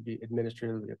 15%, which would be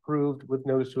administratively approved with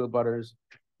notice to abutters.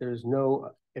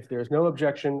 If there is no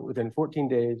objection within 14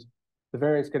 days, the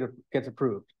variance gets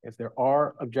approved. If there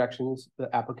are objections, the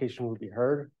application will be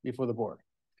heard before the board.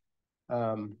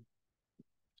 And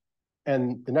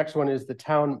the next one is the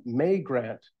town may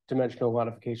grant dimensional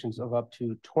modifications of up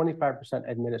to 25%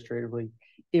 administratively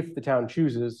if the town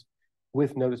chooses,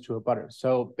 with notice to abutters.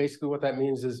 So basically what that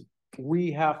means is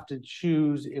we have to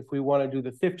choose if we want to do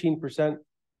the 15%,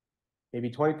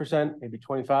 maybe 20%, maybe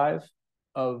 25%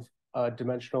 of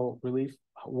dimensional relief.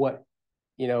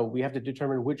 We have to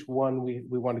determine which one we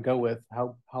want to go with,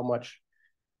 how much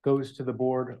goes to the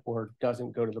board or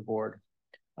doesn't go to the board.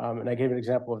 And I gave an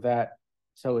example of that.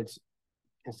 So it's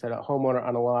instead of homeowner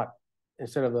on a lot,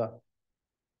 instead of the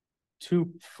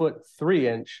 2-foot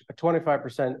 3-inch, a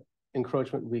 25%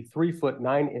 encroachment would be 3-foot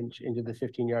 9-inch into the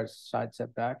 15-yard side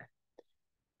setback,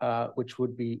 which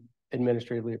would be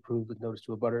administratively approved with notice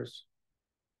to abutters.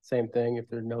 same thing. If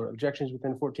there are no objections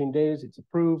within 14 days, it's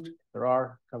approved. If there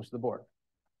are, comes to the board.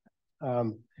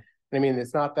 I mean,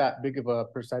 it's not that big of a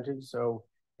percentage, so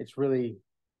it's really,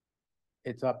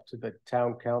 it's up to the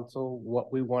town council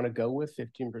what we want to go with,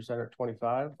 15% or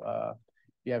 25. If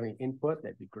you have any input,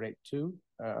 that'd be great too.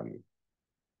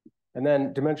 And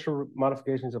then dimensional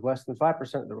modifications of less than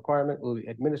 5% of the requirement will be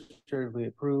administratively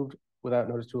approved without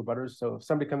notice to abutters. So if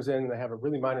somebody comes in and they have a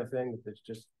really minor thing that's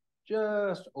just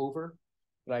over,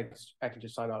 like I can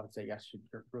just sign off and say, yes,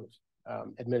 you're approved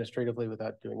administratively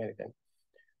without doing anything.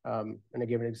 And I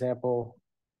gave an example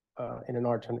in an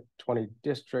R20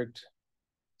 district.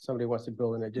 Somebody wants to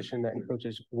build an addition that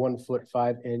encroaches 1 foot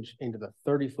 5 inch into the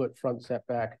 30-foot front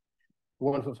setback.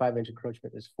 1 foot 5 inch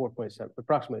encroachment is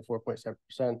approximately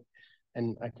 4.7%.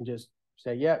 And I can just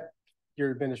say, yeah,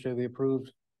 you're administratively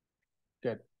approved.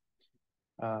 Good.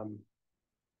 So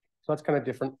that's kind of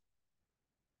different.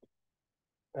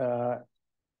 There's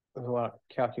a lot of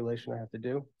calculation I have to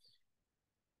do.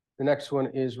 The next one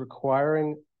is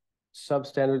requiring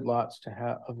substandard lots to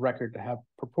have of record to have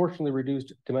proportionally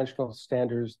reduced dimensional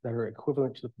standards that are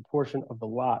equivalent to the proportion of the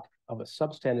lot of a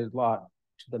substandard lot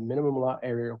to the minimum lot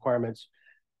area requirements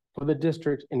for the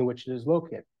district in which it is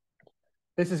located.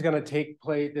 This is going to take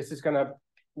place. This is going to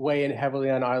weigh in heavily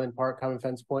on Island Park, Common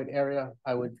Fence Point area.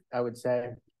 I would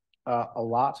say a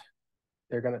lot.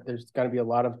 There's going to be a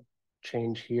lot of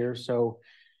change here. So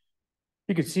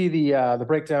you can see the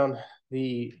breakdown.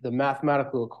 The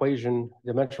mathematical equation,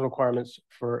 dimensional requirements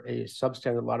for a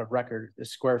substandard lot of record, the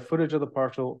square footage of the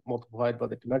parcel multiplied by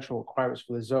the dimensional requirements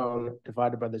for the zone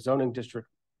divided by the zoning district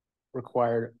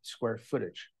required square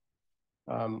footage.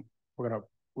 We're going to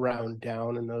round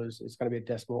down in those. It's going to be a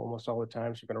decimal almost all the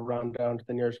time. So we're going to round down to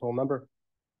the nearest whole number.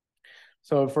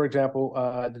 So for example,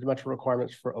 the dimensional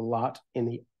requirements for a lot in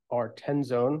the R10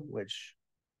 zone, which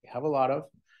we have a lot of,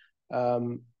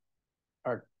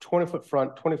 are 20-foot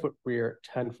front, 20-foot rear,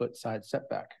 10-foot side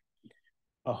setback.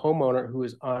 A homeowner who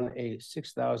is on a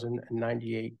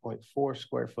 6,098.4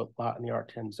 square foot lot in the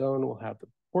R10 zone will have the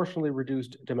proportionally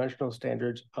reduced dimensional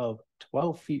standards of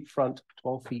 12 feet front,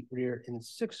 12 feet rear, and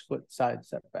 6-foot side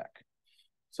setback.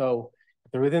 So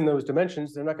if they're within those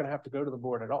dimensions, they're not going to have to go to the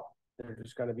board at all. They're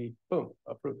just going to be, boom,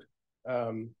 approved.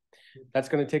 That's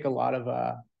going to take a lot of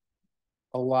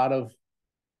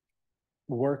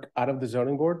work out of the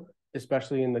zoning board,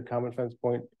 especially in the Common Fence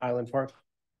Point Island Park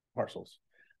parcels.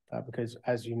 Because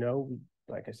as you know,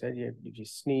 like I said, if you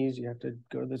sneeze, you have to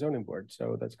go to the zoning board.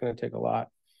 So that's going to take a lot.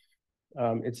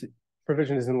 Its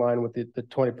provision is in line with the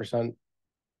 20%,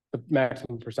 the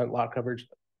maximum percent lot coverage.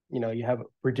 You know, you have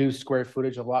reduced square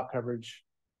footage of lot coverage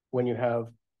when you have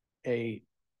a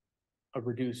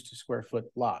reduced square foot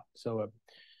lot. So a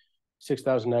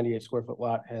 6,098 square foot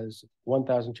lot has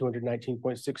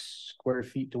 1,219.6 square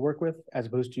feet to work with, as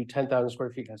opposed to 10,000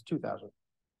 square feet has 2,000.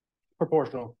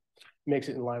 Proportional makes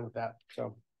it in line with that.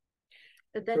 So,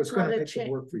 but that's so it's going to take some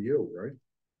work for you, right?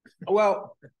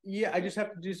 Well, yeah, I just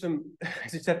have to do some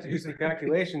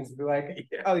calculations. Be like,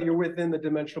 oh, you're within the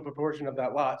dimensional proportion of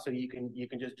that lot, so you can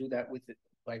just do that with it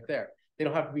right there. They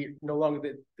don't have to be no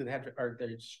longer they have to are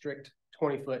they strict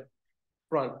 20-foot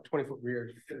front, 20-foot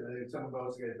rear. If someone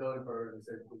goes to get a building permit and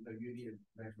says you need a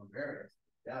dimensional variance,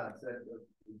 yeah, instead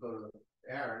you go to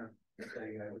Aaron and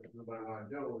say what I want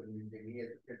to do, and he has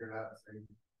to figure it out and say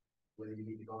whether you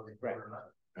need to go to the court or not.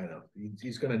 I know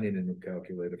he's going to need a new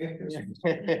calculator.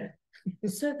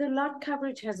 So the lot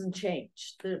coverage hasn't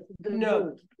changed.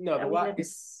 No, the lot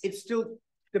it's still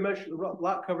dimensional.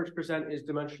 Lot coverage percent is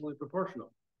dimensionally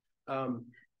proportional.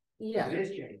 Yeah, it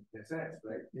is changed in a sense,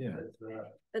 right? Yeah,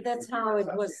 but that's how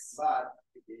it was.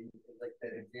 Like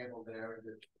that example there.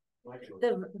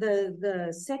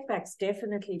 The setbacks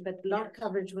definitely, but lot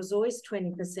coverage was always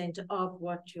 20% of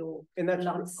what your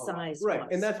lot size right, was.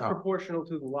 and that's proportional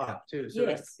to the lot too. So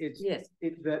yes,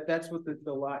 that's what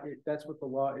the lot that's what the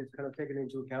law is kind of taking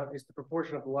into account. It's the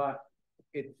proportion of the lot.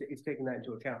 It's taking that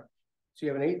into account. So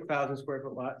you have an 8,000 square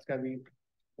foot lot. It's got to be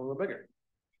a little bigger.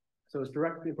 So it's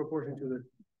directly in proportion to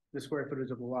the square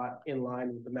footage of the lot, in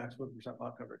line with the maximum percent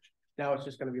lot coverage. Now it's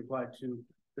just going to be applied to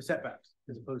the setbacks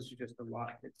as opposed to just the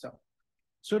lot itself.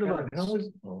 Sort of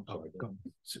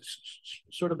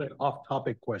sort of an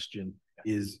off-topic question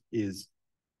is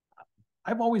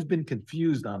I've always been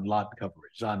confused on lot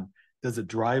coverage. Does a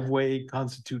driveway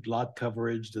constitute lot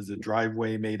coverage? Does a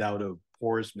driveway made out of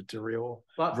porous material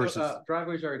versus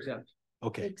driveways are exempt?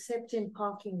 Okay, except in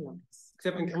parking lots.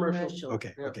 Except in commercial.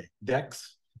 Okay, yeah. Okay.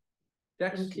 Decks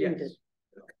included. Yes.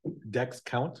 Decks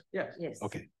count? Yes. Yes.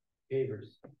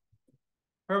 Pavers.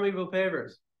 Permeable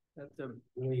pavers. That's a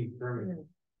really permanent.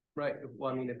 Right,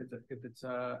 well, I mean, if it's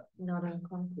Not on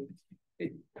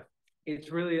concrete.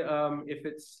 it's really, if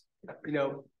it's, you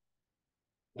know,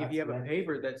 if you have a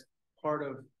paver that's part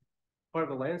of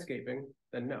the landscaping,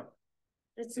 then no.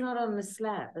 It's not on the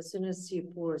slab. As soon as you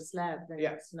pour a slab, then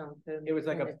Yeah. it's non-permeable. It was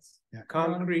like Yeah.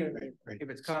 concrete, non-permeable. if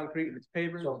it's concrete, if it's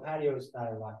paver. So patio is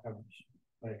not a lot coverage,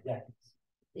 but a deck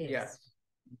is. Yes.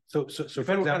 So for Depending what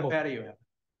kind of example, patio you have.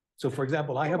 so for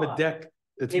example, I have Come a on. deck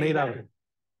that's Paper made out patio.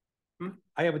 of,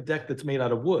 I have a deck that's made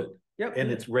out of wood Yep.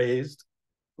 and it's raised.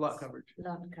 Lot coverage.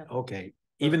 Not covered. Okay,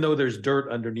 even though there's dirt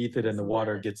underneath it and the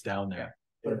water gets down there.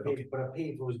 But a Okay.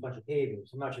 paver was a bunch of pavers,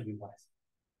 so much of you guys.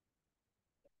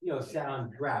 You know, sat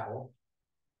on gravel,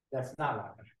 that's not lot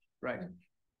coverage. Right,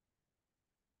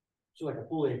 So like a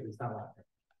pool apron is not lot coverage.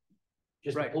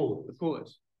 Just the right, pool, the pool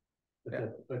is,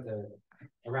 but the,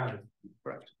 around it.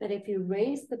 correct. But if you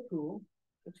raise the pool,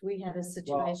 which we had a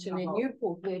situation in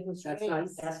Newport where it was That's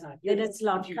raised, not. then it's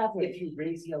lot If you coverage.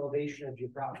 raise the elevation of your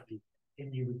property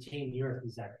and you retain the earth,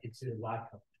 is that considered lot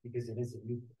coverage? Because it is a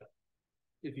new.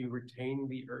 If you retain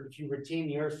the earth, If you retain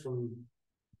the earth from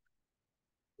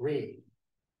grade,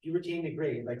 if you retain the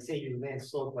grade, like say your land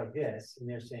slope like this, and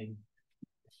they're saying,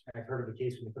 I've heard of a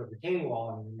case when they put a retaining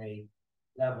wall and then they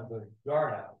level the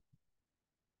yard out.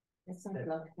 It's not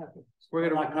lot coverage.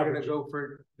 we're Lot gonna coverage. go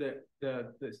for the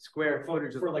square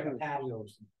footage of. For like a patio or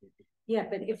something. Yeah,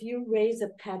 but if you raise a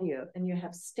patio and you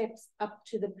have steps up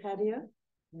to the patio,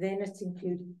 then it's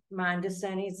included. My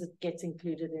understanding is it gets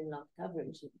included in lot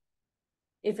coverage.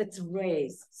 If it's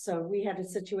raised, so we had a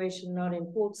situation not in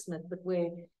Portsmouth, but where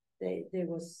there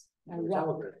was a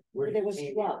rock, there was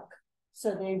rock.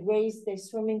 So they raised their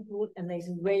swimming pool and they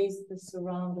raised the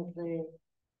surround of the,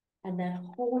 and that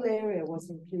whole area was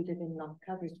included in lot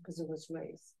coverage because it was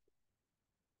raised.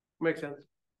 Makes sense.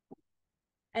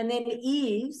 And then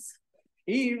eaves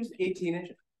 18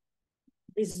 inches.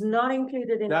 is not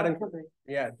included in Not lot in- coverage.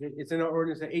 Yeah, it's in our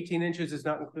ordinance that 18 inches is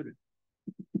not included.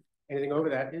 Anything over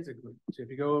that is included. So if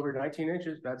you go over 19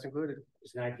 inches, that's included.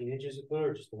 Is 19 inches included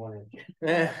or just the 1 inch?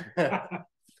 Good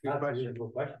That's a question. reasonable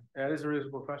question. That is a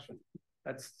reasonable question.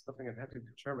 That's something I'd have to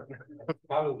determine.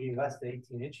 Probably be less than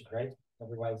 18 inches, right?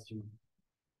 Otherwise you.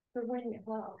 But when,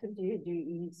 how could you do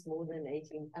eaves more than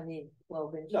 18, I mean,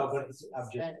 12 inches? No, but it's, I'm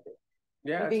just.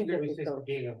 Yeah, Being it's- It's just difficult.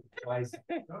 being a wise,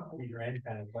 your end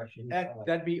kind of question.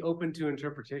 that'd be open to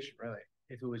interpretation, really,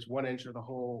 if it was 1 inch or the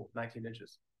whole 19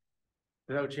 inches.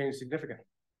 That would change significantly.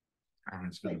 And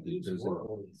it's gonna be busy.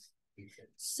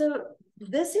 So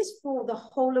this is for the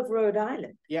whole of Rhode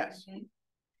Island. Yes,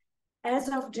 As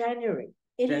of January,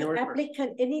 any January 1st.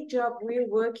 applicant, any job we're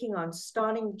working on,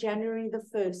 starting January the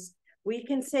 1st, we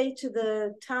can say to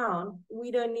the town, we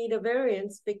don't need a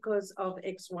variance because of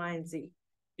X, Y, and Z.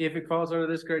 if it falls under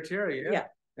this criteria, Yeah.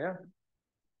 yeah.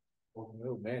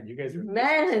 Oh, man, you guys are.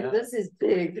 Man, this is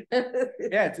big.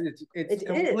 Yeah, it's It is.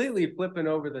 completely flipping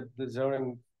over the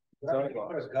zoning. Put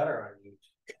a gutter on you.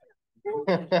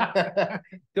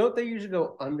 Don't they usually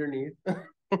go underneath?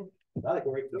 Not a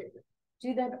great deal.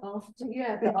 Do that after you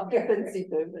have the occupancy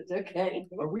permit, okay?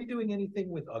 Are we doing anything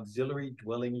with auxiliary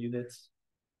dwelling units?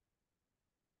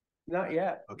 Not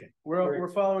yet. Okay. We're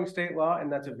following state law,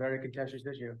 and that's a very contentious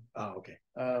issue. Oh, okay.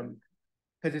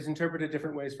 Because it's interpreted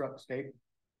different ways throughout the state.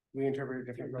 We interpret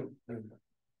it differently.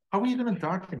 How are you gonna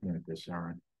document this,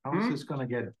 Aaron? How is this gonna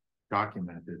get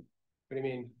documented? What do you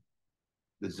mean?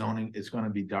 The zoning, it's gonna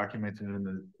be documented in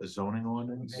the zoning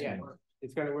ordinance? Yeah,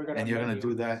 we're gonna. And you're gonna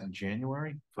do that in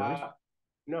January first?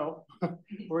 No,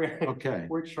 we're, Okay.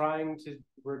 we're trying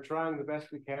the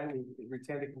best we can. We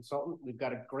retained a consultant. We've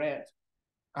got a grant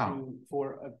Oh,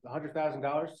 for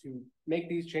 $100,000 to make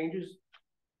these changes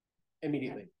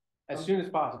immediately, as soon as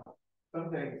possible.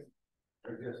 Some things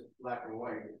are just black and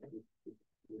white.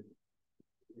 If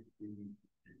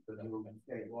the new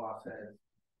state law says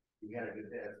you gotta do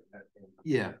this.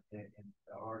 yeah. And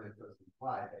the ordinance doesn't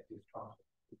apply, that just trumps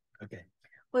it. Okay.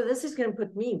 Well, this is gonna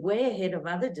put me way ahead of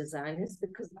other designers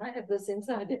because I have this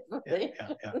inside information.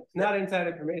 It's not inside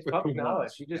information, it's public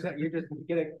knowledge.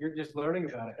 You're just learning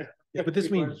about it. Yeah, but this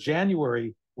means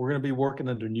January, we're gonna be working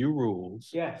under new rules.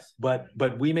 Yes. But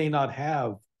we may not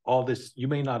have all this, you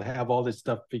may not have all this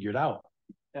stuff figured out.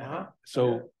 Uh-huh.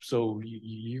 So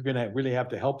you're gonna really have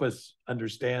to help us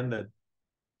understand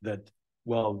that,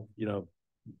 well, you know.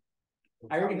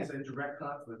 I already has a direct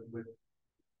conflict with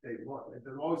state law. It's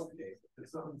always the case. If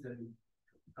something's in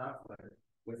conflict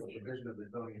with a provision of the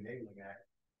zoning enabling act,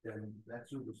 then that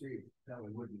supersedes. Then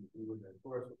we wouldn't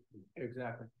enforce it.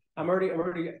 Exactly. I'm already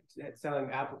telling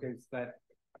applicants that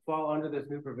fall under this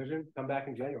new provision, come back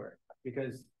in January,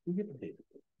 because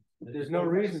There's no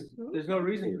reason,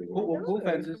 pool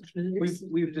fences,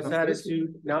 we've decided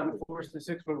to not enforce the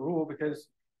 6-foot rule because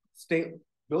state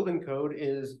building code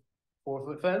is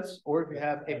 4-foot fence, or if you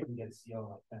have a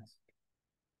fence.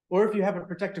 Or if you have a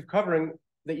protective covering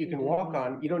that you can walk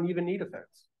on, you don't even need a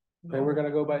fence. Then we're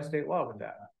gonna go by state law with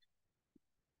that.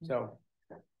 So.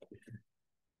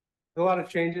 A lot of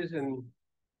changes and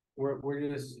we're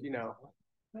just, you know,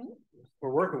 we're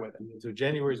working with it. So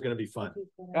January is gonna be fun.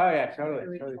 Oh, yeah,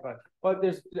 totally fun. But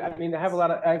there's, I mean, I have a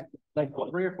lot of, like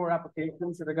 3 or 4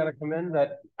 applications that are gonna come in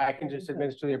that I can just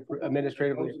administratively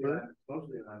approve.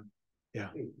 Yeah.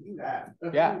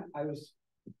 Yeah, I was.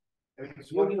 I mean,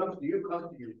 so what comes to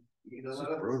you, you know, what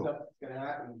other stuff that's gonna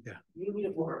happen. Yeah. You need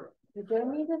a board. You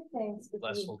don't need a fence if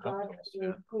Less you've will got come.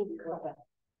 your pool cover.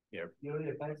 You don't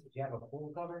need a fence if you have a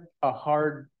pool cover? A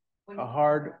hard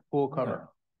pool cover,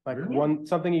 like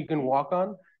something you can walk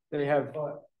on. They have.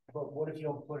 But what if you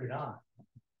don't put it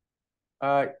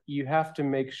on? You have to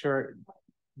make sure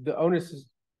the onus is,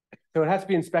 so it has to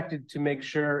be inspected to make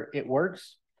sure it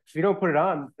works. If you don't put it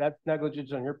on, that's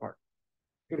negligence on your part.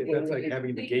 That's like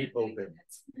having the gate open.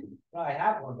 Well, I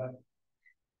have one, but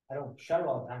I don't shut it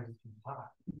all the time. It's too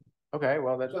hot. Okay,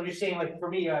 well, that's. So I'm just saying, like, for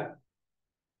me,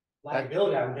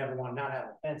 liability, I would never want to not have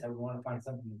a fence. I would want to find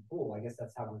something in the pool. I guess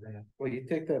that's how we're gonna. Well, you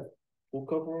take that pool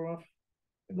cover off?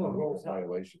 No, rolls up.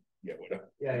 Violation. Yeah, whatever.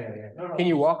 Yeah. No, Can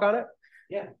you walk on it?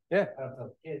 Yeah. Yeah. I don't tell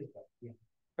the kids, but yeah.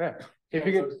 Yeah. If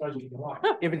you can,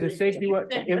 if it's a safety one,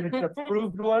 if it's an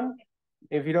approved one,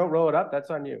 if you don't roll it up, that's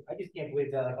on you. I just can't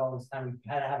believe that like all this time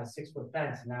we had to have a 6-foot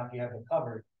fence and now if you have it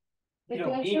covered. But You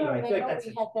don't don't need you it. I feel like remember that's.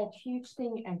 we had that huge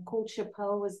thing and Court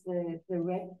Chappelle was the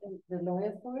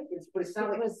lawyer for it? But it's not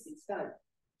like, was- it's not.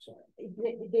 Sorry.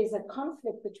 There's a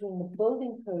conflict between the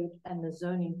building code and the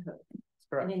zoning code.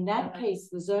 Correct. And in that case,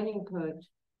 the zoning code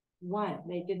won.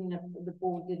 The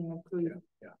board didn't approve.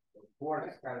 The board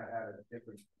has kind of had a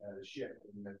different shift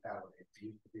in mentality. It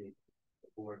used to be the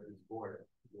board is board.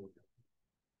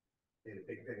 Made a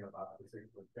big thing about the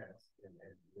 6-foot fence, and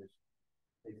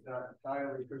it's not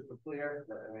entirely crystal clear.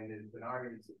 But I mean, there's been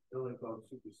arguments that building code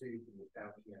supersedes and the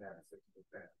town can't have a 6-foot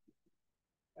fence.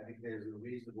 I think there's a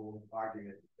reasonable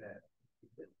argument that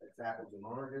it's apples and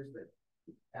oranges, that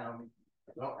town,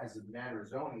 well, as a matter of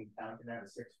zoning, town can have a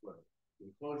 6-foot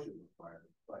enclosure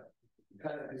requirement, but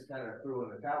just kind of threw in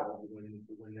the towel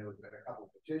when there was been a couple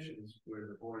of petitions where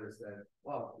the board has said,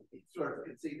 well, it sort of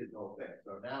conceded the whole thing.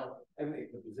 So now I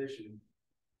think the position.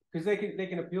 Because they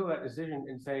can appeal that decision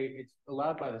and say it's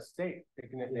allowed by the state. They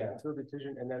can appeal the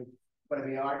decision and then. But I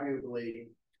mean, arguably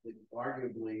the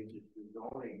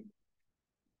zoning,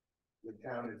 the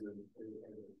town as a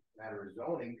matter of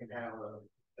zoning can have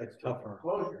That's tougher.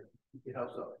 Closure, you know,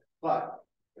 so, but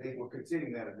I think we're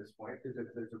conceding that at this point, because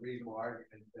if there's a reasonable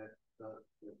argument that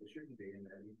there shouldn't be, and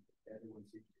then everyone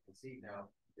seems to concede now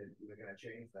that we're gonna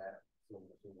change that. So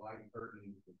why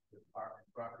burden the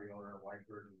property owner, why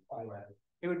burden?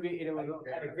 It would be, I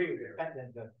agree with you. That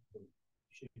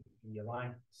should be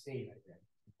aligned to the state, I think.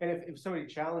 and if somebody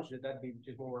challenged it, that'd be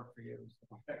just more work for you.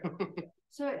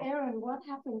 So Aaron, what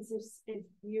happens if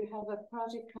you have a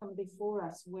project come before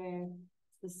us where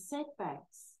the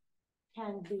setbacks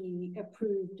can be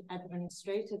approved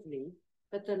administratively,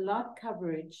 but the lot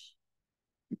coverage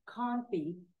can't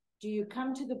be? Do you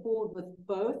come to the board with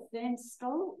both then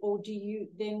still, or do you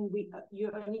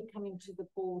you're only coming to the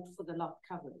board for the lot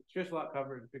coverage? Just lot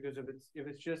coverage, because if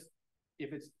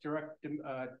it's direct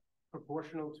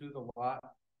proportional to the lot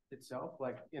itself,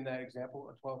 like in that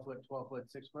example, a 12-foot,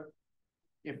 6-foot.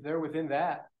 If they're within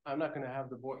that, I'm not going to have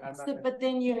the board. But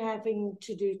then you're having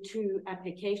to do 2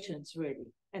 applications,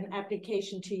 really. An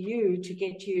application to you to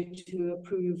get you to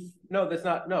approve. No, that's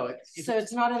not. No. So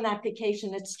it's not an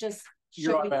application. It's just.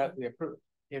 You're automatically approved.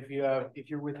 If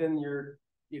you're within your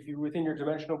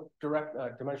dimensional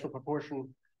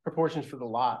proportions for the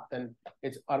lot, then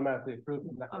it's automatically approved.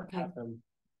 I'm not going to have them.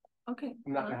 Okay.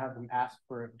 I'm not going to have them ask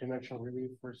for dimensional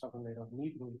relief for something they don't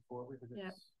need relief for, because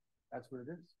that's what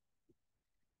it is.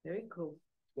 Very cool.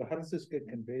 So how does this get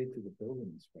conveyed to the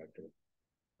building inspector?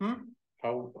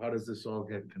 How does this all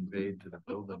get conveyed to the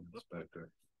building inspector?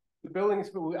 The building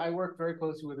inspector, I work very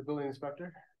closely with the building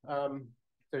inspector.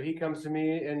 So he comes to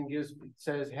me and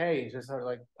says, hey, just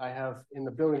like I have in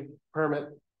the building permit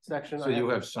section. So you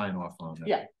have sign off on that?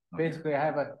 Yeah, basically I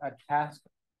have a task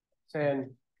saying,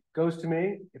 goes to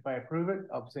me. If I approve it,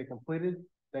 I'll say completed.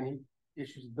 Then he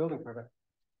issues a building permit.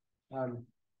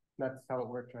 That's how it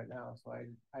works right now. So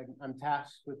I'm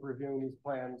tasked with reviewing these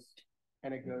plans,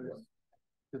 and it goes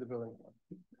to the building board.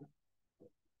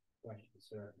 Question,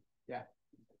 sir. Yeah.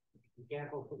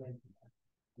 Mechanical equipment,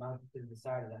 mounted to the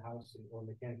side of the house or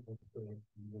mechanical equipment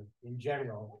in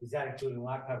general, is that including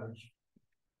lot coverage?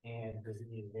 And does it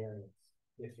need a variance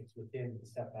if it's within the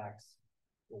setbacks?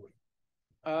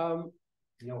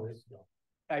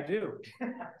 I do.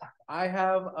 I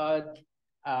have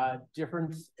a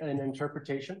difference in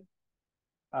interpretation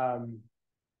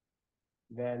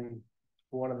than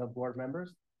one of the board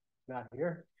members, not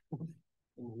here,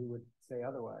 and he would say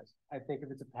otherwise. I think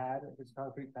if it's a pad, if it's a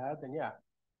concrete pad, then yeah,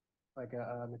 like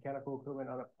a mechanical equipment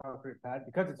on a concrete pad,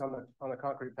 because it's on a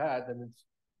concrete pad, then it's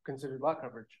considered lot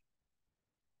coverage.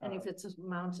 And if it's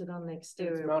mounted on the If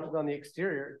exterior. it's mounted on the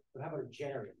exterior, But how about a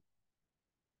generator?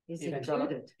 Is if it's on a,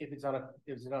 included. if it's on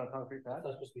a concrete pad,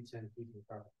 That's supposed to be 10 feet from the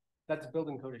property. that's a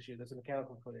building code issue. That's a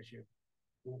mechanical code issue.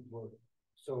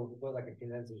 So, what, like a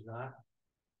condenser's not?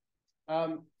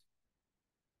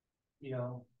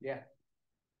 Yeah,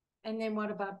 And then what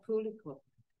about pool equipment?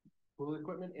 pool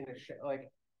equipment in a shed,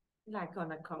 Like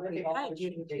on a I concrete think all pad, this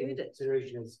you should take include into it.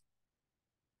 consideration is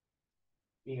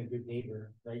being a good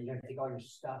neighbor, right? You're gonna take all your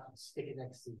stuff and stick it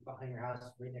behind your house,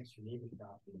 right next to your neighbor's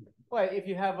property. well, if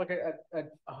you have like a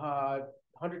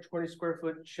 120 square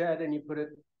foot shed and you put it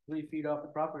 3 feet off the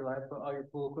property line, put all your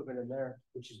pool equipment in there.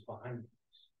 Which is behind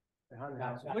the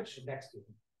house, not which next to it.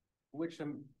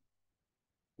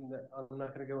 I'm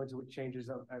not gonna go into what changes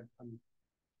I'm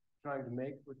trying to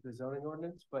make with the zoning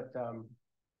ordinance, but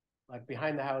like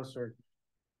behind the house or,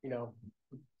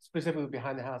 specifically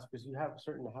behind the house, because you have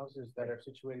certain houses that are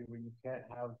situated where you can't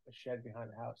have a shed behind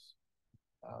the house.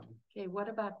 Okay, what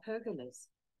about pergolas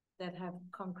that have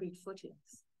concrete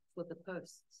footings for the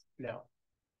posts? No.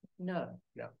 No.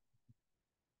 No.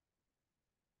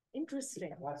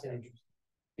 Interesting. That's interesting.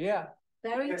 Yeah.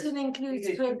 Barrington includes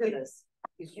because you could- pergolas.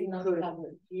 You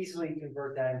could easily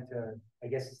convert that into, I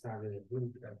guess it's not really a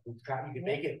roof trap, you could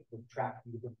make it roof trap.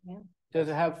 Does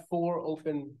it have 4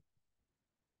 open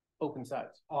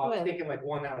sides? Oh, I was thinking like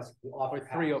one that was off. Or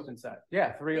 3 open sides?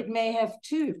 Yeah, 3. It may have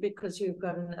 2 because you've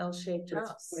got an L-shaped But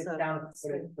house. it's so down, it's-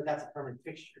 but that's a permanent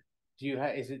fixture. Do you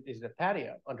have, is it a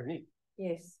patio underneath?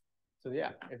 Yes. So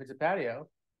yeah, if it's a patio,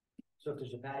 So if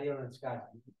there's a patio and it's got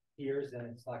piers, then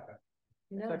it's like a.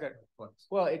 it's No. like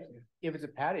well, if it's a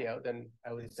patio, then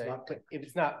I would say, not- but if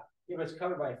it's not, Yeah, but it's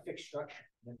covered by a fixed structure,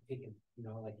 then taken,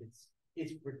 like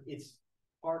it's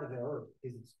part of the earth,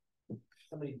 because it's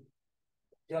somebody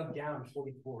dug down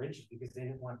 44 inches because they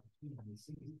didn't want to heat in the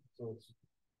season, so it's.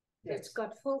 It's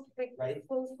got full Right.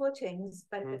 full footings,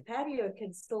 but the patio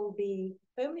can still be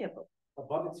permeable.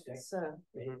 Above it's fixed. So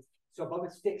So above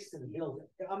it sticks to the building,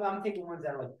 I'm thinking ones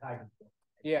that are like tied.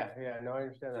 yeah, no, I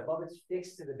understand So that. above it's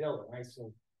fixed to the building, right,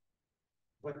 so.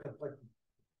 But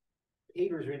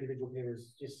pavers or individual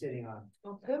pavers just sitting on,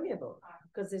 permeable,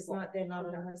 because they're not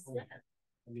on a slab.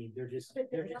 I mean, they're just But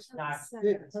they're not. not on a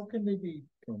slab. How can they be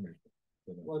permanent?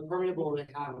 Well, permeable,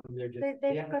 they're just.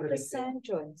 They've haven't got the predicted- sand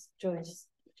joints.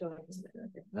 I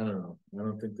don't know. I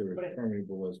don't think they're as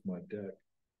permeable as my deck.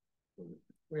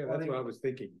 Yeah, that's what I was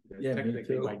thinking. Yeah, me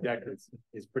Technically, too. my deck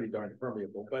is pretty darn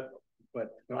permeable, but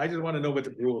I just want to know what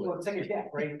the rule Well, is. it's like a deck,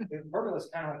 right? The pergola is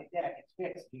kind of like a deck, it's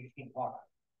fixed, you can't walk.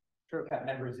 Sure, it's got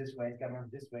members this way, it's got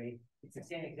members this way, it's the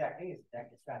same exact thing as a deck,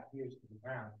 it's got piers to the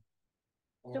ground.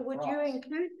 So would you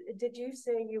include, did you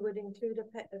say you would include a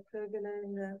pergola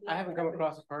in the? I haven't come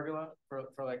across a pergola for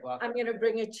like lots. I'm gonna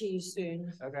bring it to you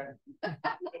soon. Okay.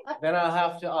 Then I'll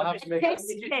have to make.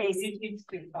 Case.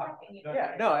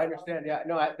 Yeah, no, I understand. Yeah,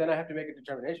 no, then I have to make a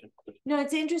determination. No,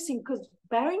 it's interesting because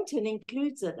Barrington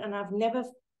includes it, and I've never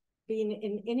been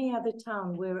in any other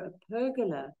town where a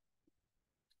pergola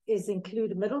is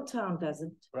included. Middletown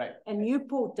doesn't, Right. and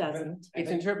Newport doesn't.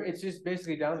 It's just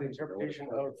basically down to the interpretation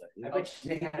of. I bet you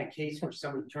they had a case where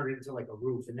somebody turned it into like a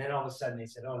roof, and then all of a sudden they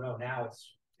said, oh no, now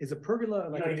it's. Is a pergola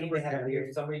like a timber patio?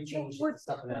 Somebody changed it to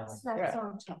something else. That's Yeah.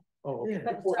 on top. Oh, okay.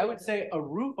 But I would say a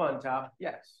roof on top,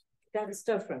 yes. that's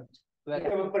different. That-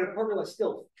 Yeah, but a pergola is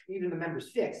still, even the members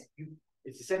fixed,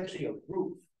 it's essentially a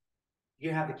roof.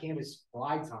 You have the canvas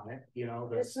slides on it,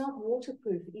 It's not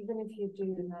waterproof, even if you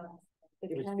do the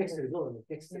It was fixed to the building, it's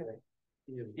fixed to it.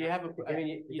 You have a, I mean,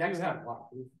 you do have,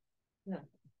 No.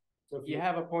 So if you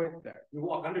have a point there. you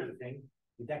walk under the thing,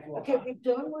 the deck walk Okay, up. we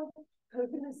don't want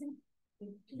pergolas in.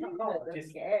 Just-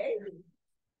 Okay.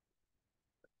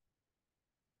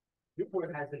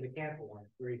 Newport has the mechanical one,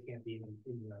 where you can't be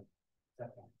in the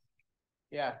setback.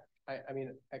 Yeah, I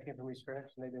mean, I came from East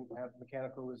Greenwich and they didn't have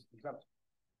mechanical was exempt.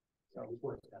 So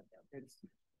it's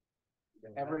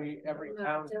every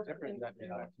town is different in that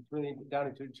respect. It's really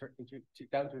down to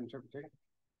interpretation.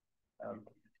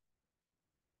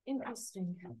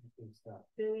 Interesting. Stuff.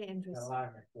 Very Got a interesting. lot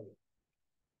of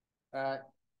it.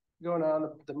 going on,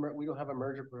 we don't have a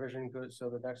merger provision, good, so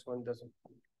the next one is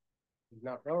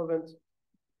not relevant.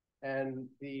 And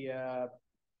the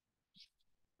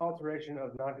alteration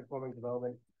of non-conforming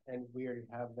development, and we already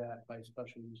have that by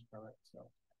special use permit, so.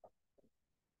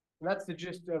 And that's the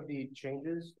gist of the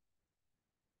changes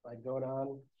like going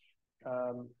on.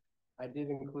 I did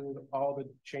include all the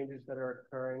changes that are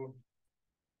occurring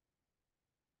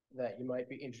that you might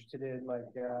be interested in, like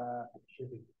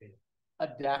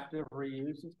adaptive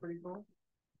reuse is pretty cool.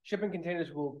 Shipping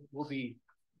containers will be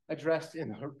addressed in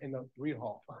the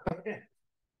rehaul,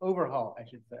 overhaul, I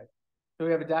should say. So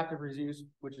we have adaptive reuse,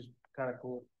 which is kind of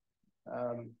cool.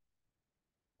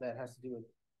 That has to do with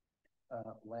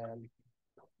land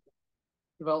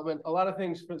development. A lot of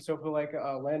things for like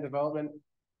land development,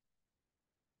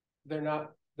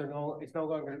 it's no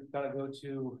longer gonna go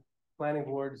to planning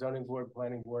board, zoning board,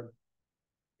 planning board.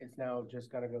 It's now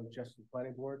just gonna go just to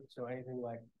planning board. So anything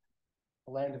like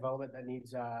land development that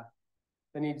needs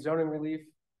zoning relief,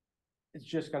 it's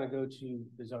just gonna go to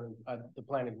the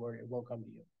planning board. It won't come to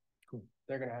you. Cool.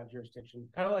 They're gonna have jurisdiction,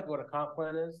 kind of like what a comp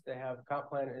plan is. They have comp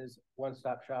plan is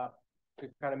one-stop shop. They're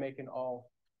kind of making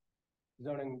all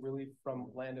zoning relief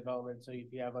from land development. So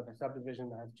if you have like a subdivision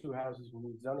that has 2 houses and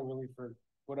needs zoning relief for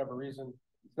whatever reason,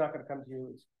 it's not going to come to you.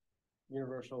 It's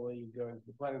universally going to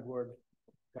the planning board,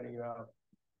 cutting you out.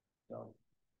 So,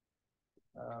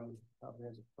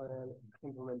 comprehensive plan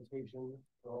implementation.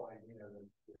 So I,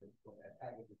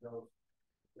 package of those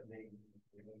that may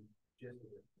just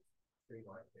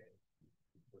streamline things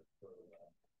for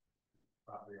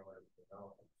property owners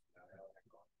development.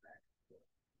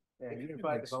 Yeah,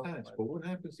 unified development. But what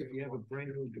happens if you have a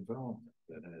brand new development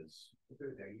that has?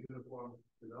 There's a uniform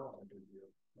development review.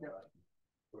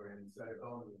 Where instead of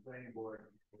going to the planning board,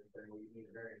 then we need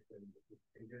a variance and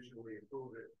conditionally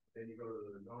approve it, then you go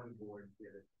to the zoning board and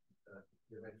get a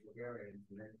dimensional variance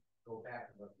and then go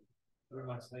back about 3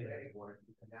 months later.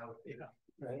 And now,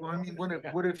 Well, I mean,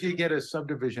 what if you get a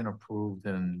subdivision approved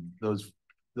and those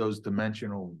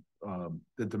dimensional,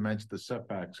 the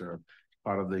setbacks are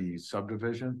part of the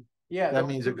subdivision? Yeah, that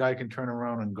means a guy can turn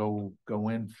around and go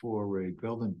in for a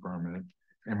building permit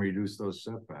and reduce those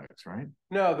setbacks, right?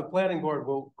 No, the planning board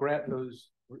will grant the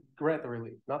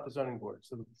relief, not the zoning board.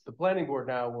 So the planning board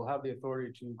now will have the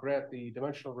authority to grant the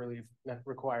dimensional relief that's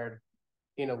required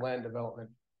in a land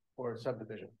development or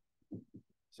subdivision.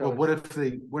 So well, what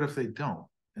if they don't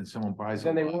and someone buys it?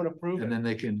 Then they won't approve it. And then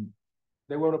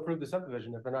they won't approve the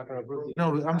subdivision if they're not going to approve it.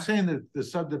 No, I'm saying that the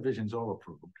subdivision's all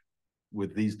approved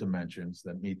with these dimensions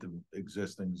that meet the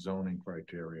existing zoning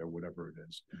criteria, whatever it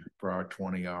is, for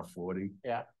R20, R40.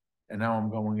 Yeah. And now I'm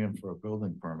going in for a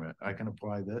building permit. I can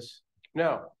apply this?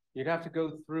 No, you'd have to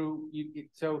go through,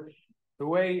 so the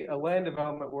way a land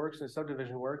development works and a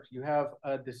subdivision works, you have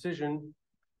a decision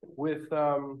with,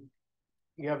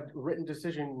 you have a written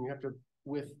decision, you have to,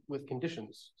 with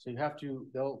conditions. So you have to,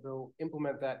 they'll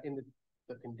implement that in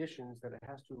the conditions that it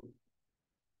has to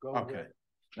go Okay. with.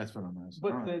 That's what I'm asking.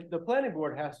 But the planning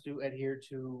board has to adhere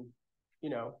to,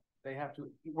 they have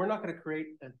to, we're not going to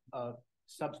create a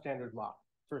substandard lot,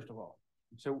 first of all.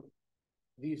 So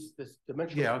this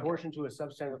dimensional proportion to a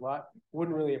substandard lot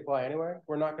wouldn't really apply anyway.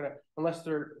 We're not going to, unless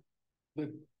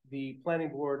the planning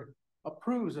board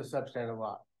approves a substandard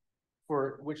lot,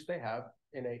 for which they have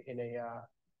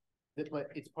but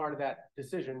it's part of that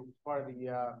decision, part of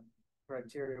the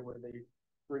criteria where they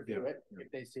review it. If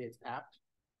they say it's apt,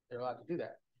 they're allowed to do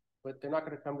that, but they're not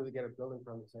going to come to get a building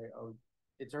permit and say, oh,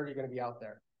 it's already going to be out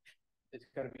there. It's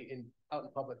going to be out in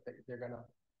public. They're going to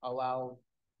allow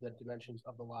the dimensions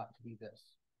of the lot to be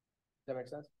this. Does that make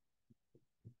sense?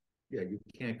 Yeah, you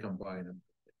can't come by them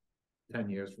 10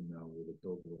 years from now with a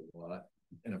buildable lot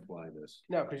and apply this.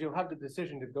 No, because you'll have the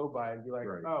decision to go by and be like,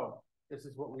 right. Oh, this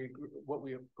is what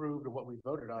we approved and what we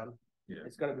voted on. Yeah.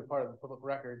 It's going to be part of the public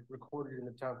record, recorded in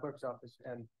the town clerk's office,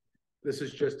 and this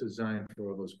is just designed for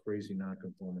all those crazy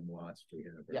non-conforming lots we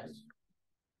have. yes,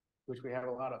 which we have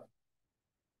a lot of.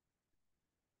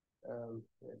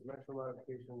 Dimensional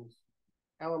modifications,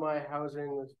 LMI housing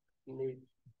was unique,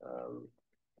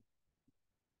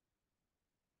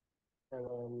 and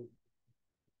then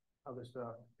other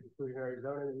stuff. Inclusionary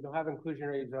zoning. We don't have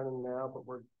inclusionary zoning now, but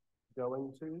we're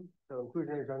going to. So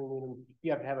inclusionary zoning meaning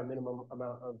you have to have a minimum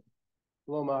amount of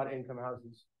low mod income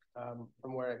houses.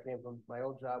 From where I came from, my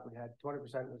old job, we had 20%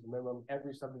 was the minimum.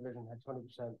 Every subdivision had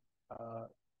 20%,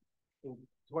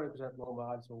 20% low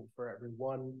mod. So for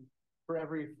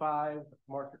every 5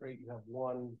 market rate, you have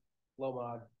 1 low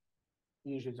mod.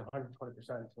 Usually it's 120%,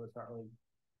 so it's not really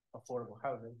affordable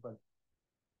housing, but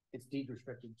it's deed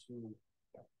restricted to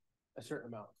a certain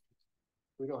amount.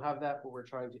 We don't have that, but we're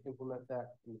trying to implement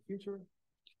that in the future.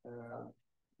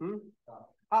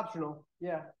 Optional,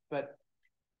 yeah, but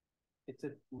it's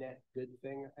a net good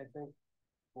thing, I think,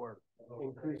 for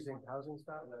increasing housing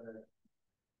stock.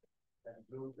 That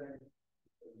blue thing,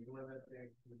 you want that thing,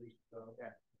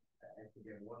 yeah. I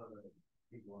forget one of the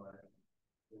people on it,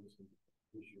 there was some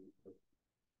issue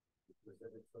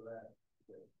specific for that.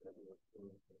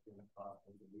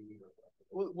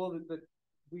 Well,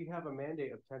 we have a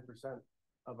mandate of 10%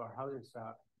 of our housing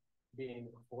stock being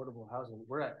affordable housing.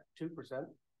 We're at 2%.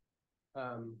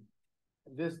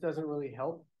 This doesn't really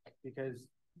help because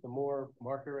the more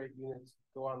market rate units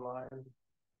go online,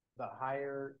 the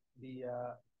higher the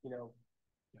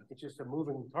it's just a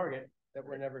moving target that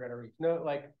we're never going to reach. No,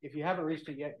 like if you haven't reached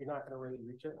it yet, you're not going to really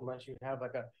reach it unless you have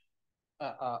like a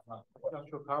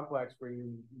industrial complex where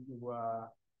you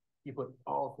put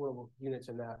all affordable units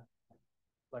in that,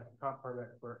 like a comp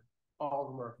permit where all of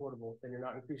them are affordable, then you're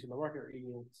not increasing the market rate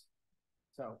units.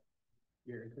 So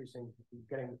you're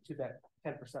getting to that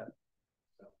 10%. So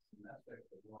that's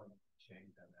the one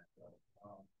change on that though.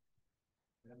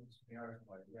 The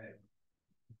article I read,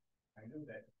 I knew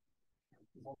that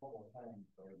mobile homes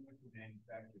or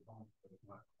manufactured homes that are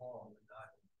not called and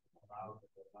not allowed to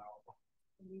allow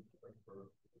for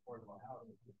affordable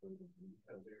housing because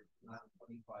they're not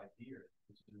 25 years,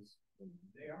 which is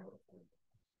they are affordable.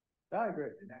 I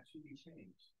agree. And that should be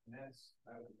changed. And that's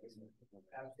I would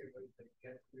everybody to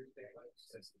get clear state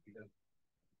legislation because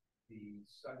the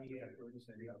study efforts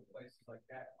and the other places like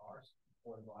that are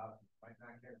affordable housing. Might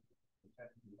not get the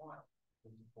test you want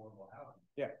is affordable housing.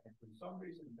 Yeah. And for some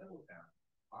reason Middletown,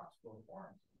 Oxbow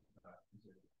Farms is not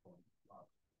considered affordable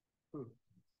housing.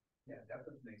 Yeah, that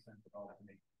doesn't make sense at all to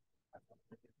me.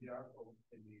 The article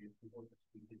in the report that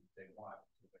we didn't say why,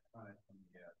 so the comment from the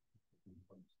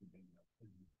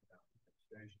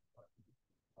administration, but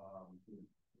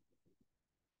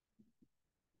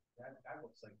that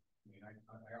looks like, I mean, I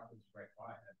often right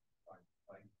by that,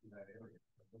 like in that area.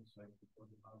 It looks like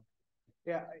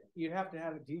yeah, you'd have to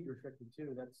have it deed restricted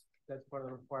too. That's part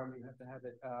of the requirement. You have to have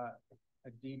it a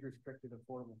deed restricted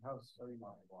affordable house. So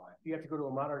you have to go to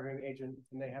a monitoring agent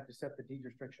and they have to set the deed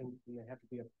restriction and they have to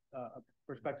be a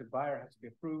prospective buyer has to be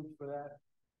approved for that.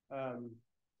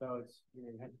 So it's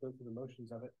you have to go through the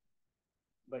motions of it.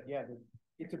 But yeah,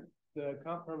 the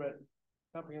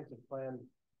comprehensive plan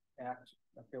act,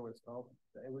 I forget what it's called.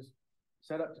 It was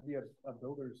set up to be a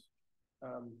builder's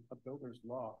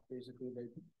law. Basically,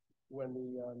 when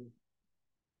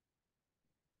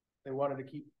they wanted to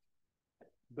keep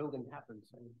building happens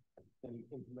and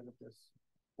they implemented this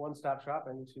one-stop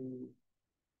shopping to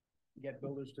get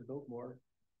builders to build more.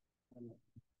 So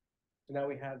now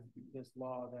we have this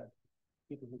law that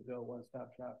people who go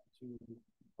one-stop shop to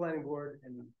planning board,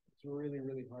 and it's really,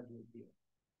 really hard to appeal.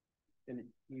 And it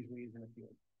usually isn't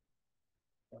appealed.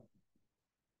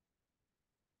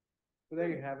 So there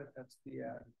you have it. That's the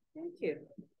thank you.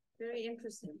 Very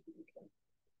interesting.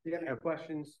 If you have any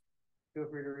questions, feel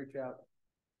free to reach out.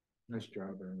 Nice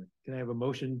job, Ernie. Can I have a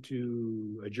motion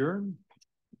to adjourn?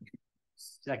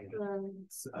 Second.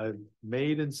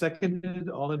 Made and seconded,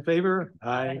 all in favor?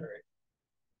 Aye.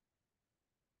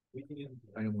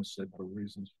 I almost said for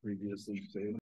reasons previously stated.